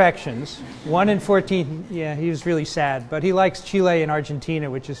primary infections, 1 in 14, yeah, he was really sad, but he likes Chile and Argentina,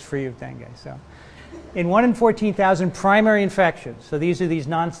 which is free of dengue. So in 1 in 14,000 primary infections, so these are these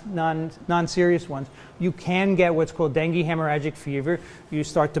non-serious ones, you can get what's called dengue hemorrhagic fever. You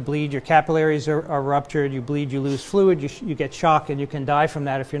start to bleed, your capillaries are ruptured, you bleed, you lose fluid, you get shock, and you can die from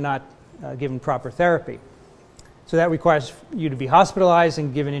that if you're not given proper therapy. So that requires you to be hospitalized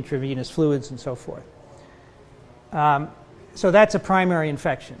and given intravenous fluids and so forth. So that's a primary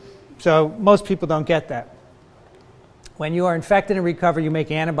infection. So most people don't get that. When you are infected and recover, you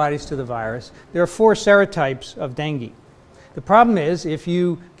make antibodies to the virus. There are 4 serotypes of dengue. The problem is, if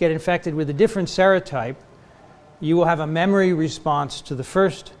you get infected with a different serotype, you will have a memory response to the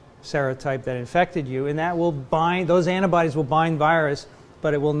first serotype that infected you, and that will bind, those antibodies will bind virus,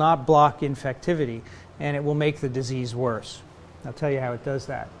 but it will not block infectivity, and it will make the disease worse. I'll tell you how it does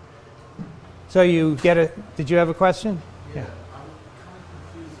that. So you get a, did you have a question? Yeah. I'm kind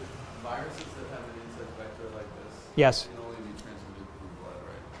of confused if viruses that have an insect vector like this Yes. can only be transmitted through blood,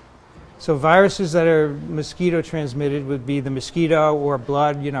 right? So viruses that are mosquito transmitted would be the mosquito or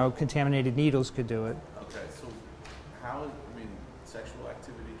blood, you know, contaminated needles could do it. Okay, so how, I mean, sexual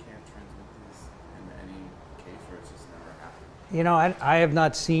activity can't transmit these in any case, or it's just never happened? You know, I have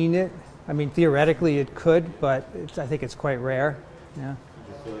not seen it. I mean, theoretically it could, but I think it's quite rare. Yeah.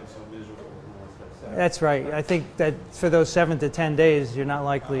 You're feeling so miserable. That's right. I think that for those 7 to 10 days, you're not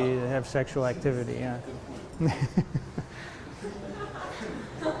likely to have sexual activity. Yeah.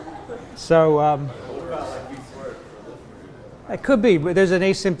 So it could be, but there's an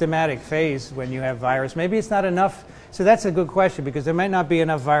asymptomatic phase when you have virus. Maybe it's not enough. So that's a good question, because there might not be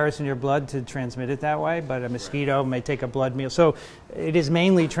enough virus in your blood to transmit it that way, but a mosquito may take a blood meal. So it is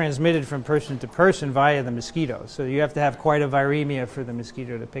mainly transmitted from person to person via the mosquito. So you have to have quite a viremia for the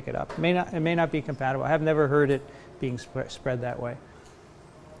mosquito to pick it up. It may not be compatible. I have never heard it being spread that way.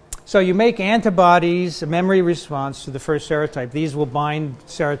 So you make antibodies, a memory response to the first serotype. These will bind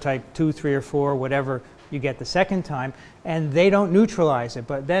serotype 2, 3, or 4, whatever you get the second time, and they don't neutralize it.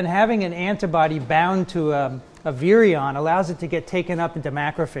 But then having an antibody bound to a virion allows it to get taken up into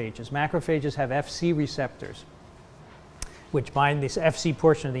macrophages. Macrophages have Fc receptors, which bind this Fc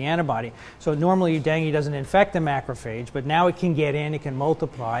portion of the antibody. So normally dengue doesn't infect the macrophage, but now it can get in, it can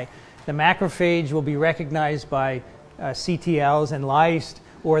multiply. The macrophage will be recognized by CTLs and lysed,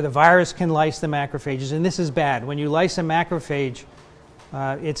 or the virus can lyse the macrophages, and this is bad. When you lyse a macrophage,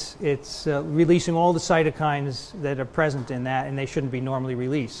 it's releasing all the cytokines that are present in that, and they shouldn't be normally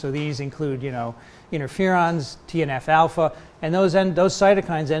released. So these include, you know, interferons, TNF-alpha, and those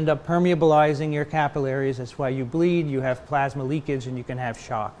cytokines end up permeabilizing your capillaries. That's why you bleed, you have plasma leakage, and you can have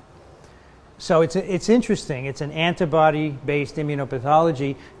shock. So it's interesting. It's an antibody-based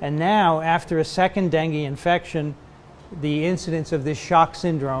immunopathology, and now, after a second dengue infection, the incidence of this shock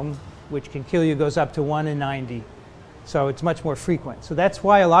syndrome, which can kill you, goes up to 1 in 90. So it's much more frequent. So that's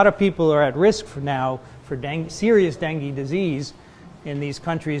why a lot of people are at risk for serious dengue disease in these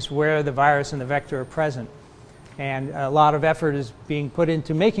countries where the virus and the vector are present. And a lot of effort is being put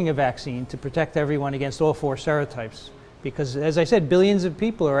into making a vaccine to protect everyone against all 4 serotypes. Because, as I said, billions of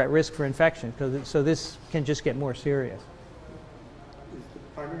people are at risk for infection. So this can just get more serious. Is the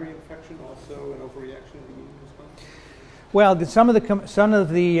primary infection also an overreaction of the immune Well, some of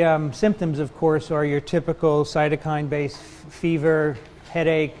the symptoms, of course, are your typical cytokine-based fever,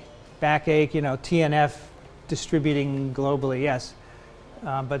 headache, backache, TNF distributing globally, yes.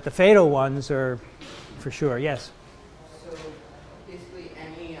 But the fatal ones are for sure, yes. So basically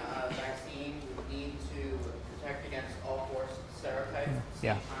any vaccine would need to protect against all four serotypes at the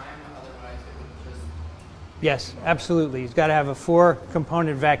same time, otherwise it would just... Yes, absolutely. You've got to have a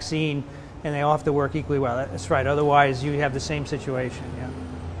 4-component vaccine, and they all have to work equally well. That's right. Otherwise, you have the same situation. Yeah.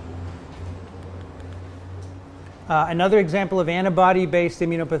 Another example of antibody-based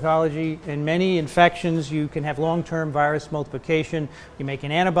immunopathology. In many infections, you can have long-term virus multiplication. You make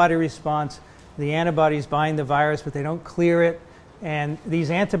an antibody response. The antibodies bind the virus, but they don't clear it. And these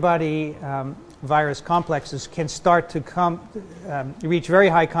antibody virus complexes can start to reach very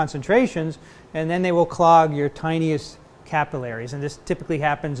high concentrations, and then they will clog your tiniest capillaries. And this typically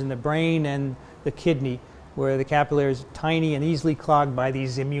happens in the brain and the kidney, where the capillaries are tiny and easily clogged by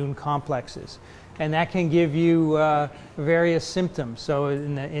these immune complexes. And that can give you various symptoms. So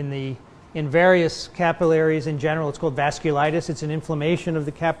in various capillaries in general, it's called vasculitis. It's an inflammation of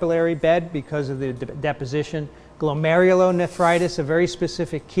the capillary bed because of the deposition. Glomerulonephritis, a very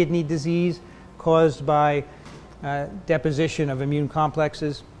specific kidney disease caused by deposition of immune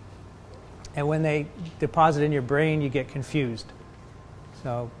complexes. And when they deposit in your brain, you get confused.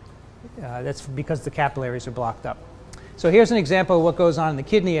 So that's because the capillaries are blocked up. So here's an example of what goes on in the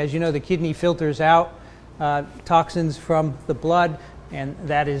kidney. As you know, the kidney filters out toxins from the blood, and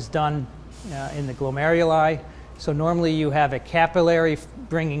that is done in the glomeruli. So normally you have a capillary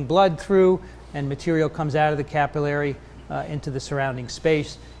bringing blood through, and material comes out of the capillary into the surrounding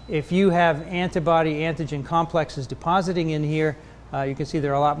space. If you have antibody-antigen complexes depositing in here, you can see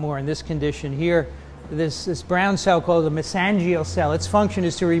there are a lot more in this condition here. This brown cell called the mesangial cell, its function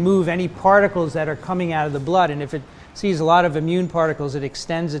is to remove any particles that are coming out of the blood, and if it sees a lot of immune particles, it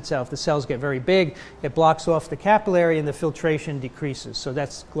extends itself. The cells get very big, it blocks off the capillary, and the filtration decreases. So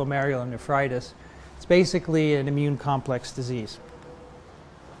that's glomerulonephritis. It's basically an immune complex disease.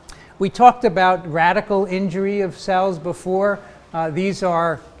 We talked about radical injury of cells before. These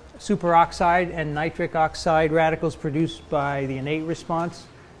are superoxide and nitric oxide radicals produced by the innate response.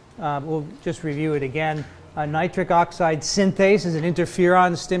 We'll just review it again. Nitric oxide synthase is an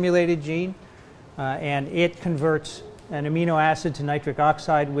interferon-stimulated gene. And it converts an amino acid to nitric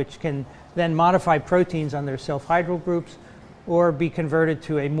oxide, which can then modify proteins on their self-hydral groups or be converted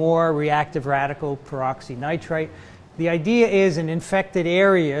to a more reactive radical, peroxynitrite. The idea is in infected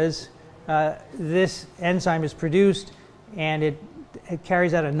areas, this enzyme is produced, and it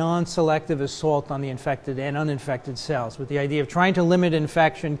carries out a non-selective assault on the infected and uninfected cells with the idea of trying to limit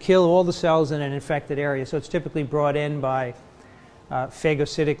infection, kill all the cells in an infected area. So it's typically brought in by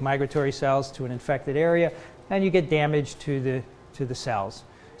phagocytic migratory cells to an infected area, and you get damage to the cells.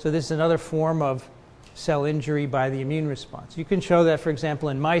 So this is another form of cell injury by the immune response. You can show that, for example,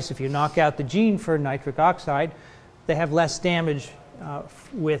 in mice, if you knock out the gene for nitric oxide, they have less damage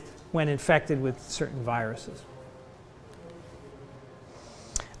when infected with certain viruses.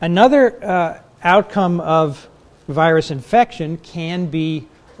 Another outcome of virus infection can be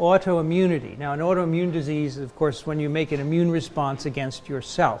autoimmunity. Now, an autoimmune disease, of course, when you make an immune response against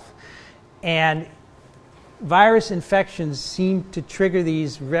yourself. And virus infections seem to trigger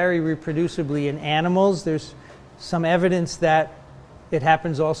these very reproducibly in animals. There's some evidence that it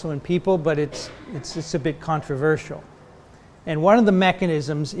happens also in people, but it's a bit controversial. And one of the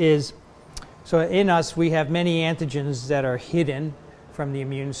mechanisms is, so in us, we have many antigens that are hidden from the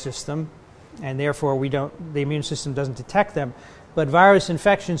immune system, and therefore the immune system doesn't detect them. But virus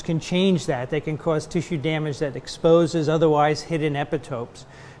infections can change that. They can cause tissue damage that exposes otherwise hidden epitopes.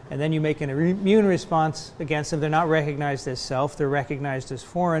 And then you make an immune response against them. They're not recognized as self. They're recognized as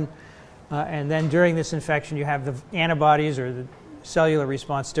foreign. And then during this infection, you have the antibodies or the cellular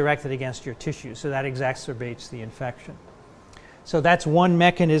response directed against your tissue. So that exacerbates the infection. So that's one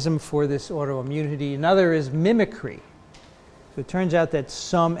mechanism for this autoimmunity. Another is mimicry. So it turns out that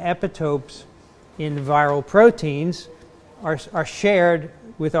some epitopes in viral proteins are shared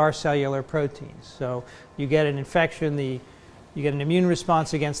with our cellular proteins. So you get an infection, you get an immune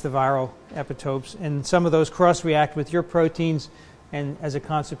response against the viral epitopes, and some of those cross-react with your proteins, and as a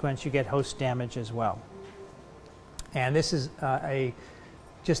consequence, you get host damage as well. And this is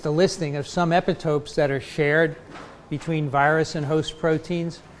just a listing of some epitopes that are shared between virus and host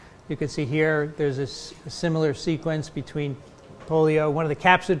proteins. You can see here there's a similar sequence between polio, one of the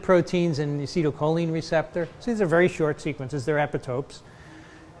capsid proteins, and the acetylcholine receptor. So these are very short sequences. They're epitopes.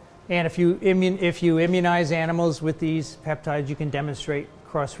 And if you immunize animals with these peptides, you can demonstrate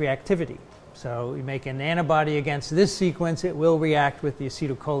cross-reactivity. So you make an antibody against this sequence, it will react with the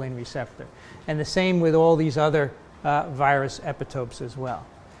acetylcholine receptor. And the same with all these other virus epitopes as well.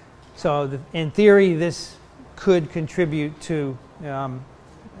 So in theory, this could contribute to an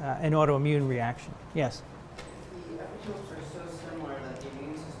autoimmune reaction. Yes? The epitopes are so similar that the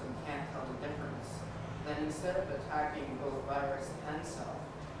immune system can't tell the difference. Then instead of attacking both virus and self,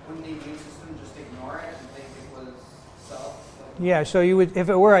 wouldn't the immune system just ignore it and think it was self? Yeah, so you would, if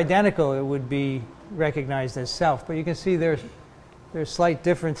it were identical, it would be recognized as self. But you can see there's slight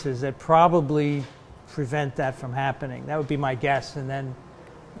differences that probably prevent that from happening. That would be my guess, and then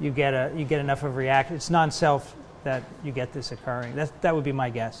you get enough of a reaction. It's non-self that you get this occurring. That would be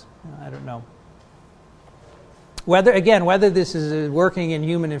my guess. I don't know. Whether this is working in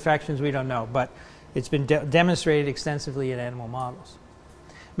human infections, we don't know, but it's been demonstrated extensively in animal models.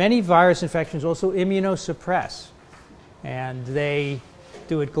 Many virus infections also immunosuppress, and they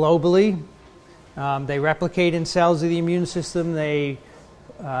do it globally. They replicate in cells of the immune system. They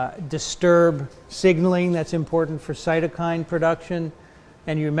disturb signaling that's important for cytokine production.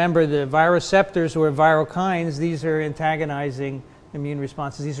 And you remember the viroreceptors or virokines, these are antagonizing immune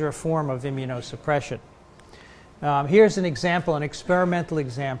responses. These are a form of immunosuppression. Here's an example, an experimental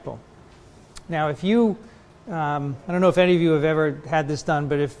example. Now, if you, I don't know if any of you have ever had this done,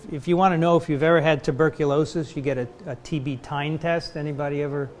 but if you want to know if you've ever had tuberculosis, you get a TB time test. Anybody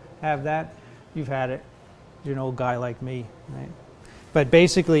ever have that? You've had it. You're an old guy like me, right? But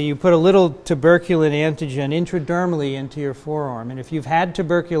basically, you put a little tuberculin antigen intradermally into your forearm. And if you've had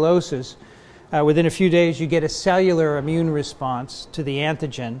tuberculosis, within a few days, you get a cellular immune response to the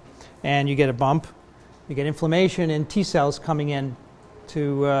antigen. And you get a bump. You get inflammation and T cells coming in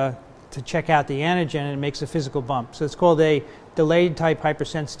to check out the antigen, and it makes a physical bump. So it's called a delayed type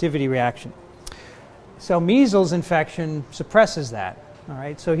hypersensitivity reaction. So measles infection suppresses that. All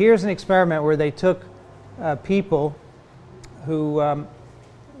right. So here's an experiment where they took people who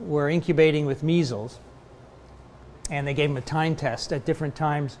were incubating with measles, and they gave them a time test at different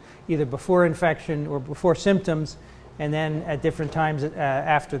times, either before infection or before symptoms, and then at different times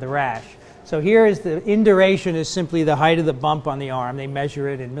after the rash. So here is the induration is simply the height of the bump on the arm. They measure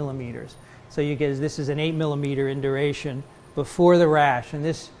it in millimeters. So you get this is an 8 millimeter induration before the rash, and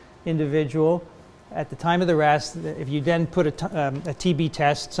this individual at the time of the rash, if you then put a TB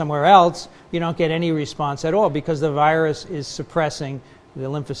test somewhere else, you don't get any response at all because the virus is suppressing the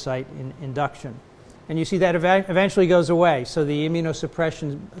lymphocyte induction. And you see that eventually goes away. So the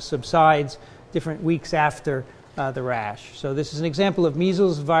immunosuppression subsides different weeks after the rash. So this is an example of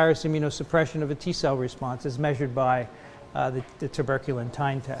measles virus immunosuppression of a T cell response as measured by the tuberculin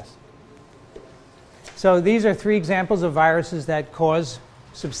time test. So these are 3 examples of viruses that cause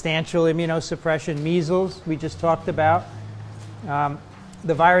substantial immunosuppression. Measles, we just talked about.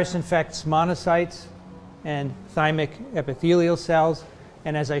 The virus infects monocytes and thymic epithelial cells.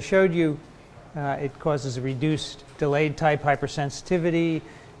 And as I showed you, it causes a reduced delayed type hypersensitivity.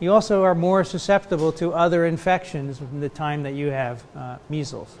 You also are more susceptible to other infections from the time that you have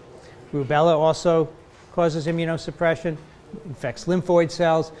measles. Rubella also causes immunosuppression, infects lymphoid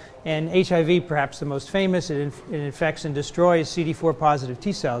cells, and HIV, perhaps the most famous, it infects and destroys CD4 positive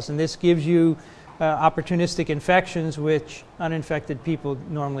T cells, and this gives you opportunistic infections which uninfected people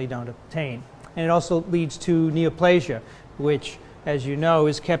normally don't obtain. And it also leads to neoplasia, which, as you know,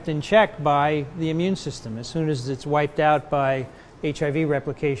 is kept in check by the immune system. As soon as it's wiped out by HIV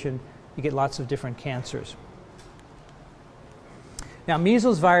replication, you get lots of different cancers. Now,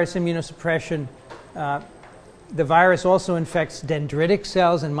 measles virus immunosuppression, the virus also infects dendritic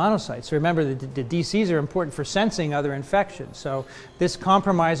cells and monocytes. So remember, the DCs are important for sensing other infections. So this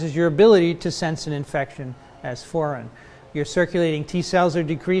compromises your ability to sense an infection as foreign. Your circulating T cells are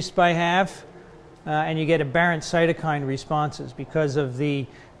decreased by half, and you get aberrant cytokine responses because of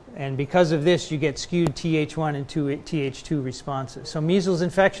this you get skewed Th1 and Th2 responses. So measles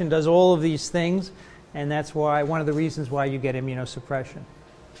infection does all of these things, and that's why one of the reasons why you get immunosuppression.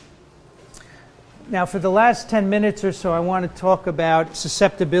 Now, for the last 10 minutes or so, I want to talk about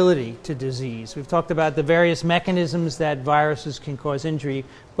susceptibility to disease. We've talked about the various mechanisms that viruses can cause injury,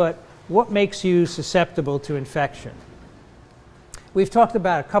 but what makes you susceptible to infection? We've talked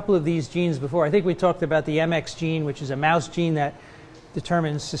about a couple of these genes before. I think we talked about the MX gene, which is a mouse gene that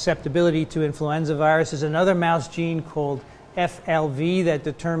determines susceptibility to influenza viruses. Another mouse gene called FLV that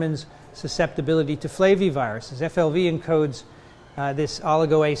determines susceptibility to flaviviruses. FLV encodes this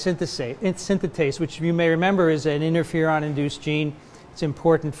oligo-A synthetase, which you may remember is an interferon-induced gene. It's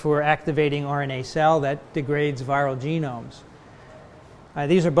important for activating RNA cell that degrades viral genomes.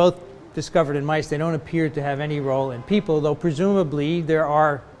 These are both discovered in mice. They don't appear to have any role in people, though presumably there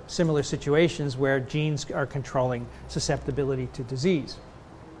are similar situations where genes are controlling susceptibility to disease.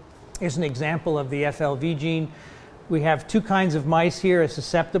 Here's an example of the FLV gene. We have two kinds of mice here, a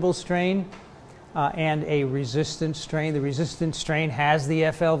susceptible strain and a resistant strain. The resistant strain has the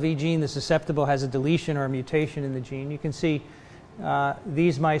FLV gene. The susceptible has a deletion or a mutation in the gene. You can see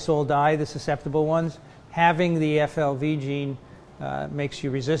these mice all die, the susceptible ones. Having the FLV gene makes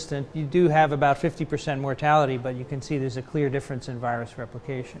you resistant. You do have about 50% mortality, but you can see there's a clear difference in virus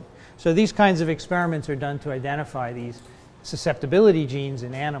replication. So these kinds of experiments are done to identify these susceptibility genes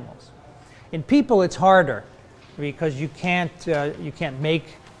in animals. In people, it's harder because you can't make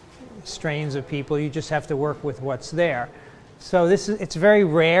strains of people. You just have to work with what's there. So it's very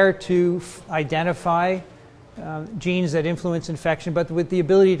rare to identify genes that influence infection, but with the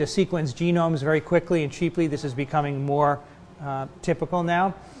ability to sequence genomes very quickly and cheaply, this is becoming more typical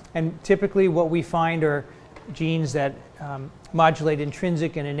now. And typically what we find are genes that modulate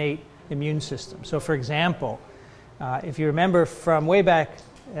intrinsic and innate immune systems. So for example, if you remember from way back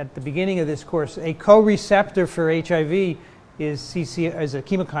at the beginning of this course, a co-receptor for HIV is a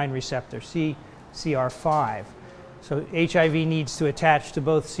chemokine receptor, CCR5. So HIV needs to attach to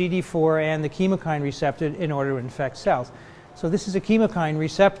both CD4 and the chemokine receptor in order to infect cells. So this is a chemokine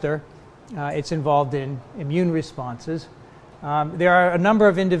receptor. It's involved in immune responses. There are a number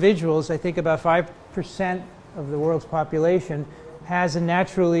of individuals, I think about 5% of the world's population, has a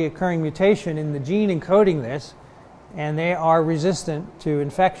naturally occurring mutation in the gene encoding this, and they are resistant to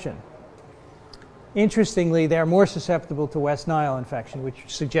infection. Interestingly, they are more susceptible to West Nile infection, which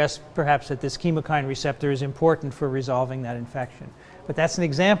suggests perhaps that this chemokine receptor is important for resolving that infection. But that's an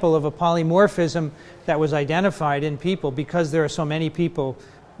example of a polymorphism that was identified in people because there are so many people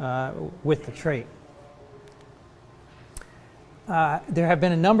with the trait. There have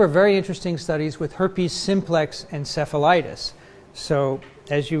been a number of very interesting studies with herpes simplex encephalitis. So,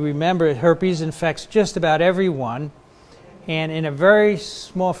 as you remember, herpes infects just about everyone. And in a very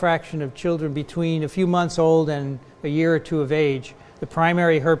small fraction of children between a few months old and a year or two of age, the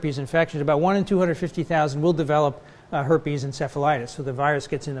primary herpes infection, about 1 in 250,000 will develop herpes encephalitis. So the virus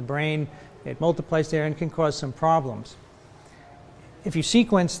gets in the brain, it multiplies there and can cause some problems. If you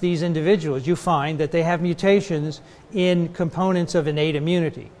sequence these individuals, you find that they have mutations in components of innate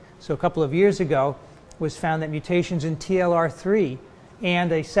immunity. So a couple of years ago, it was found that mutations in TLR3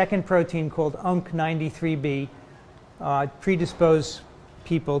 and a second protein called UNC93B predispose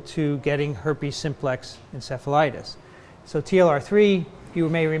people to getting herpes simplex encephalitis. So TLR3, you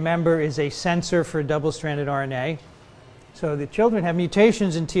may remember, is a sensor for double-stranded RNA. So the children have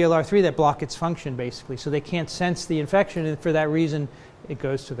mutations in TLR3 that block its function, basically. So they can't sense the infection, and for that reason, it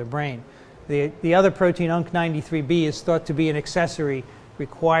goes to the brain. The other protein, UNC93B, is thought to be an accessory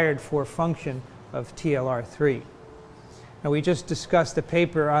required for function of TLR3. Now, we just discussed a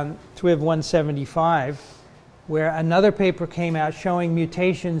paper on TWIV 175, where another paper came out showing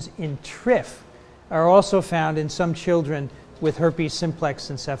mutations in TRIF are also found in some children with herpes simplex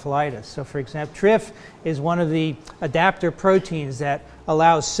encephalitis. So for example, TRIF is one of the adapter proteins that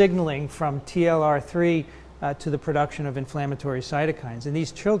allows signaling from TLR3 to the production of inflammatory cytokines. And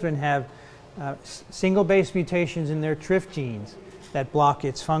these children have single base mutations in their TRIF genes that block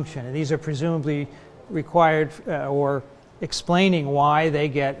its function. And these are presumably required or explaining why they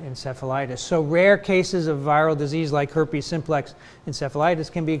get encephalitis. So rare cases of viral disease like herpes simplex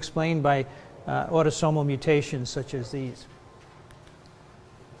encephalitis can be explained by autosomal mutations such as these.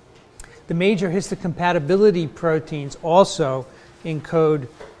 The major histocompatibility proteins also encode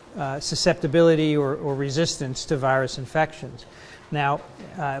susceptibility or resistance to virus infections. Now,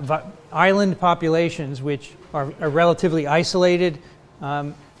 island populations, which are relatively isolated,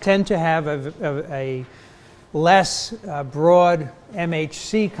 tend to have a less broad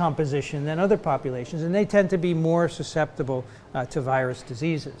MHC composition than other populations, and they tend to be more susceptible to virus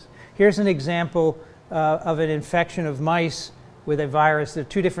diseases. Here's an example of an infection of mice with a virus. There are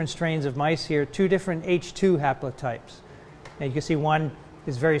two different strains of mice here, two different H2 haplotypes. And you can see one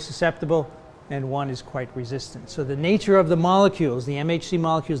is very susceptible and one is quite resistant. So the nature of the molecules, the MHC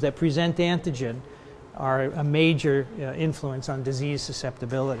molecules that present antigen, are a major influence on disease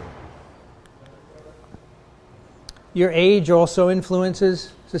susceptibility. Your age also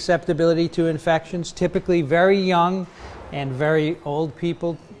influences susceptibility to infections. Typically very young and very old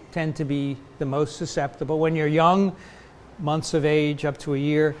people tend to be the most susceptible. When you're young, months of age up to a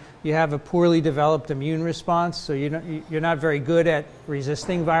year, you have a poorly developed immune response, so you're not very good at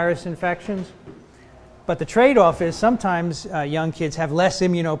resisting virus infections. But the trade-off is sometimes young kids have less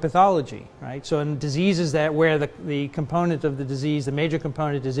immunopathology, right? So in diseases where the component of the disease, the major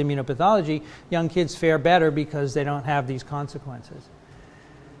component is immunopathology, young kids fare better because they don't have these consequences.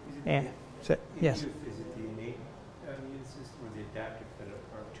 And, so, yes? Is it the innate immune system or the adaptive that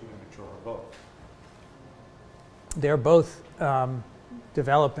are too immature, or both? They're both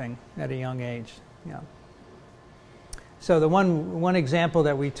developing at a young age. Yeah. So the one example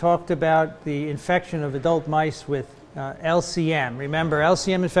that we talked about, the infection of adult mice with LCM. Remember,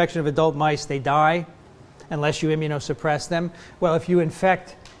 LCM infection of adult mice, they die unless you immunosuppress them. Well, if you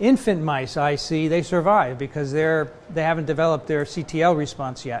infect infant mice, IC, they survive because they haven't developed their CTL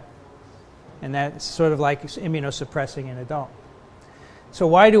response yet. And that's sort of like immunosuppressing an adult. So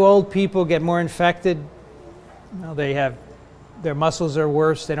why do old people get more infected? Well, their muscles are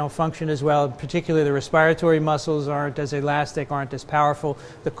worse, they don't function as well, particularly the respiratory muscles aren't as elastic, aren't as powerful,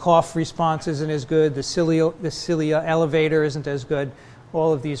 the cough response isn't as good, the cilia elevator isn't as good.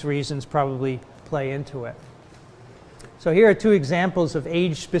 All of these reasons probably play into it. So here are two examples of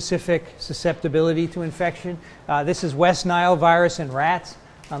age-specific susceptibility to infection. This is West Nile virus in rats.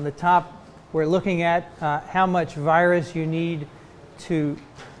 On the top, we're looking at how much virus you need to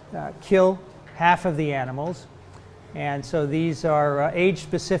kill half of the animals. And so these are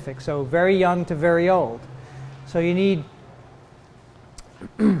age-specific, so very young to very old. So you need,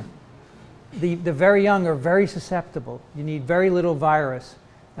 the very young are very susceptible. You need very little virus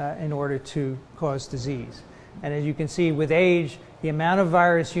in order to cause disease. And as you can see, with age, the amount of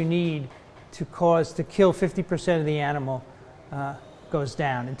virus you need to kill 50% of the animal goes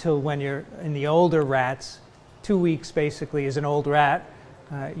down until when you're in the older rats, 2 weeks basically is an old rat,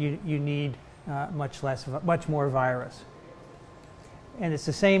 you need much more virus. And it's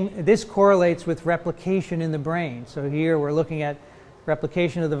the same, this correlates with replication in the brain. So here we're looking at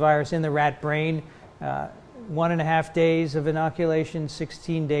replication of the virus in the rat brain, 1.5 days of inoculation,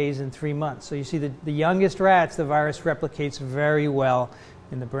 16 days and 3 months. So you see the youngest rats, the virus replicates very well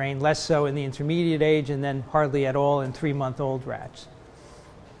in the brain, less so in the intermediate age, and then hardly at all in 3-month-old rats.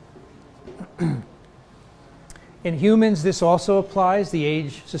 In humans, this also applies, the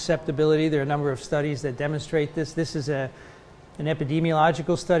age susceptibility. There are a number of studies that demonstrate this. This is an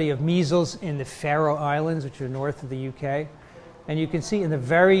epidemiological study of measles in the Faroe Islands, which are north of the UK. And you can see in the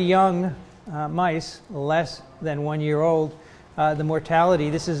very young mice, less than 1 year old, the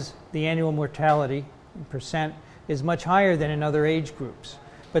mortality, this is the annual mortality in percent, is much higher than in other age groups.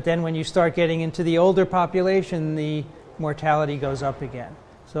 But then when you start getting into the older population, the mortality goes up again.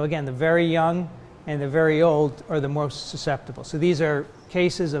 So again, the very young and the very old are the most susceptible. So these are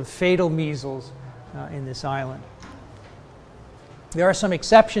cases of fatal measles in this island. There are some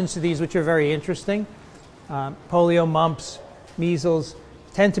exceptions to these which are very interesting. Polio, mumps, measles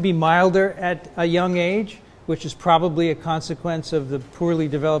tend to be milder at a young age, which is probably a consequence of the poorly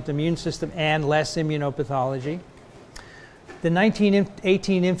developed immune system and less immunopathology. The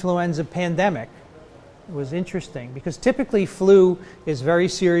 1918 influenza pandemic was interesting because typically flu is very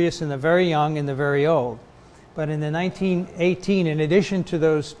serious in the very young and the very old. But in the 1918, in addition to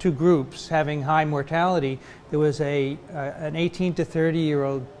those two groups having high mortality, there was an 18 to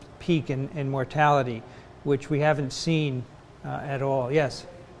 30-year-old peak in mortality, which we haven't seen at all. Yes?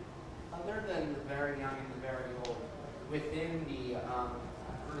 Other than the very young and the very old, within the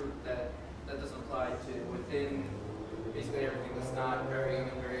group that doesn't apply to, within basically everything that's not very young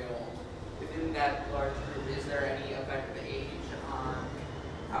and very old, within that large group, is there any effect of age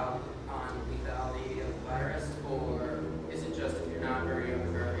on lethality of the virus, or is it just if you're not very young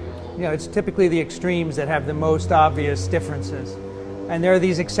or very old? You know, it's typically the extremes that have the most obvious differences. And there are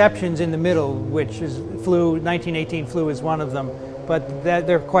these exceptions in the middle, which is flu, 1918 flu is one of them, but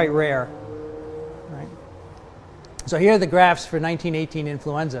they're quite rare. Right? So here are the graphs for 1918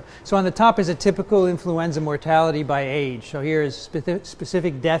 influenza. So on the top is a typical influenza mortality by age. So here is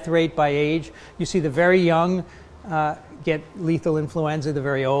specific death rate by age. You see the very young get lethal influenza, the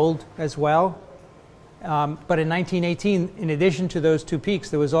very old as well. But in 1918, in addition to those two peaks,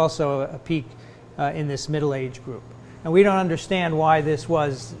 there was also a peak in this middle age group. And we don't understand why this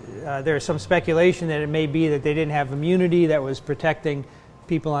was. There's some speculation that it may be that they didn't have immunity that was protecting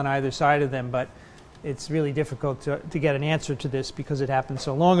people on either side of them, but it's really difficult to get an answer to this because it happened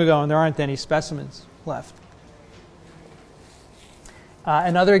so long ago and there aren't any specimens left.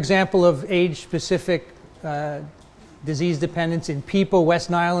 Another example of age-specific disease dependence in people, West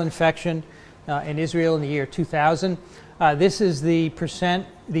Nile infection in Israel in the year 2000. This is the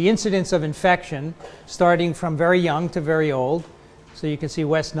incidence of infection starting from very young to very old. So you can see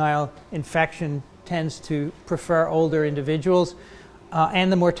West Nile infection tends to prefer older individuals.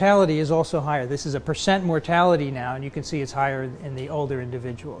 And the mortality is also higher. This is a percent mortality now, and you can see it's higher in the older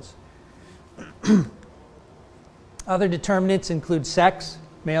individuals. Other determinants include sex.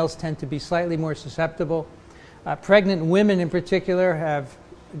 Males tend to be slightly more susceptible. Pregnant women in particular have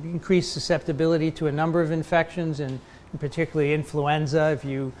increased susceptibility to a number of infections, and particularly influenza. If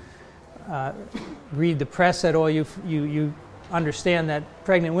you read the press at all, you understand that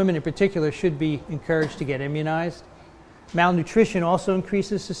pregnant women in particular should be encouraged to get immunized. Malnutrition also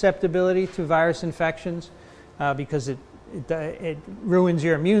increases susceptibility to virus infections because it ruins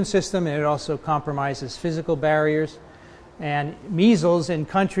your immune system, and it also compromises physical barriers. And measles in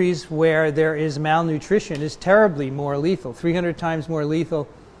countries where there is malnutrition is terribly more lethal, 300 times more lethal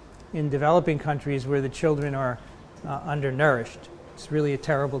in developing countries where the children are undernourished. It's really a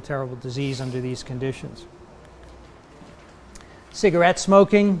terrible, terrible disease under these conditions. Cigarette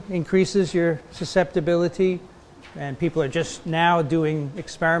smoking increases your susceptibility, and people are just now doing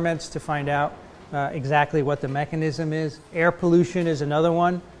experiments to find out exactly what the mechanism is. Air pollution is another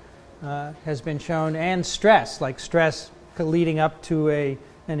one, has been shown, and stress, like stress leading up to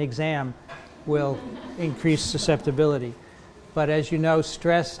an exam will increase susceptibility. But as you know,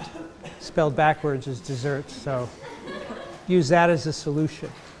 stressed spelled backwards is dessert, so use that as a solution.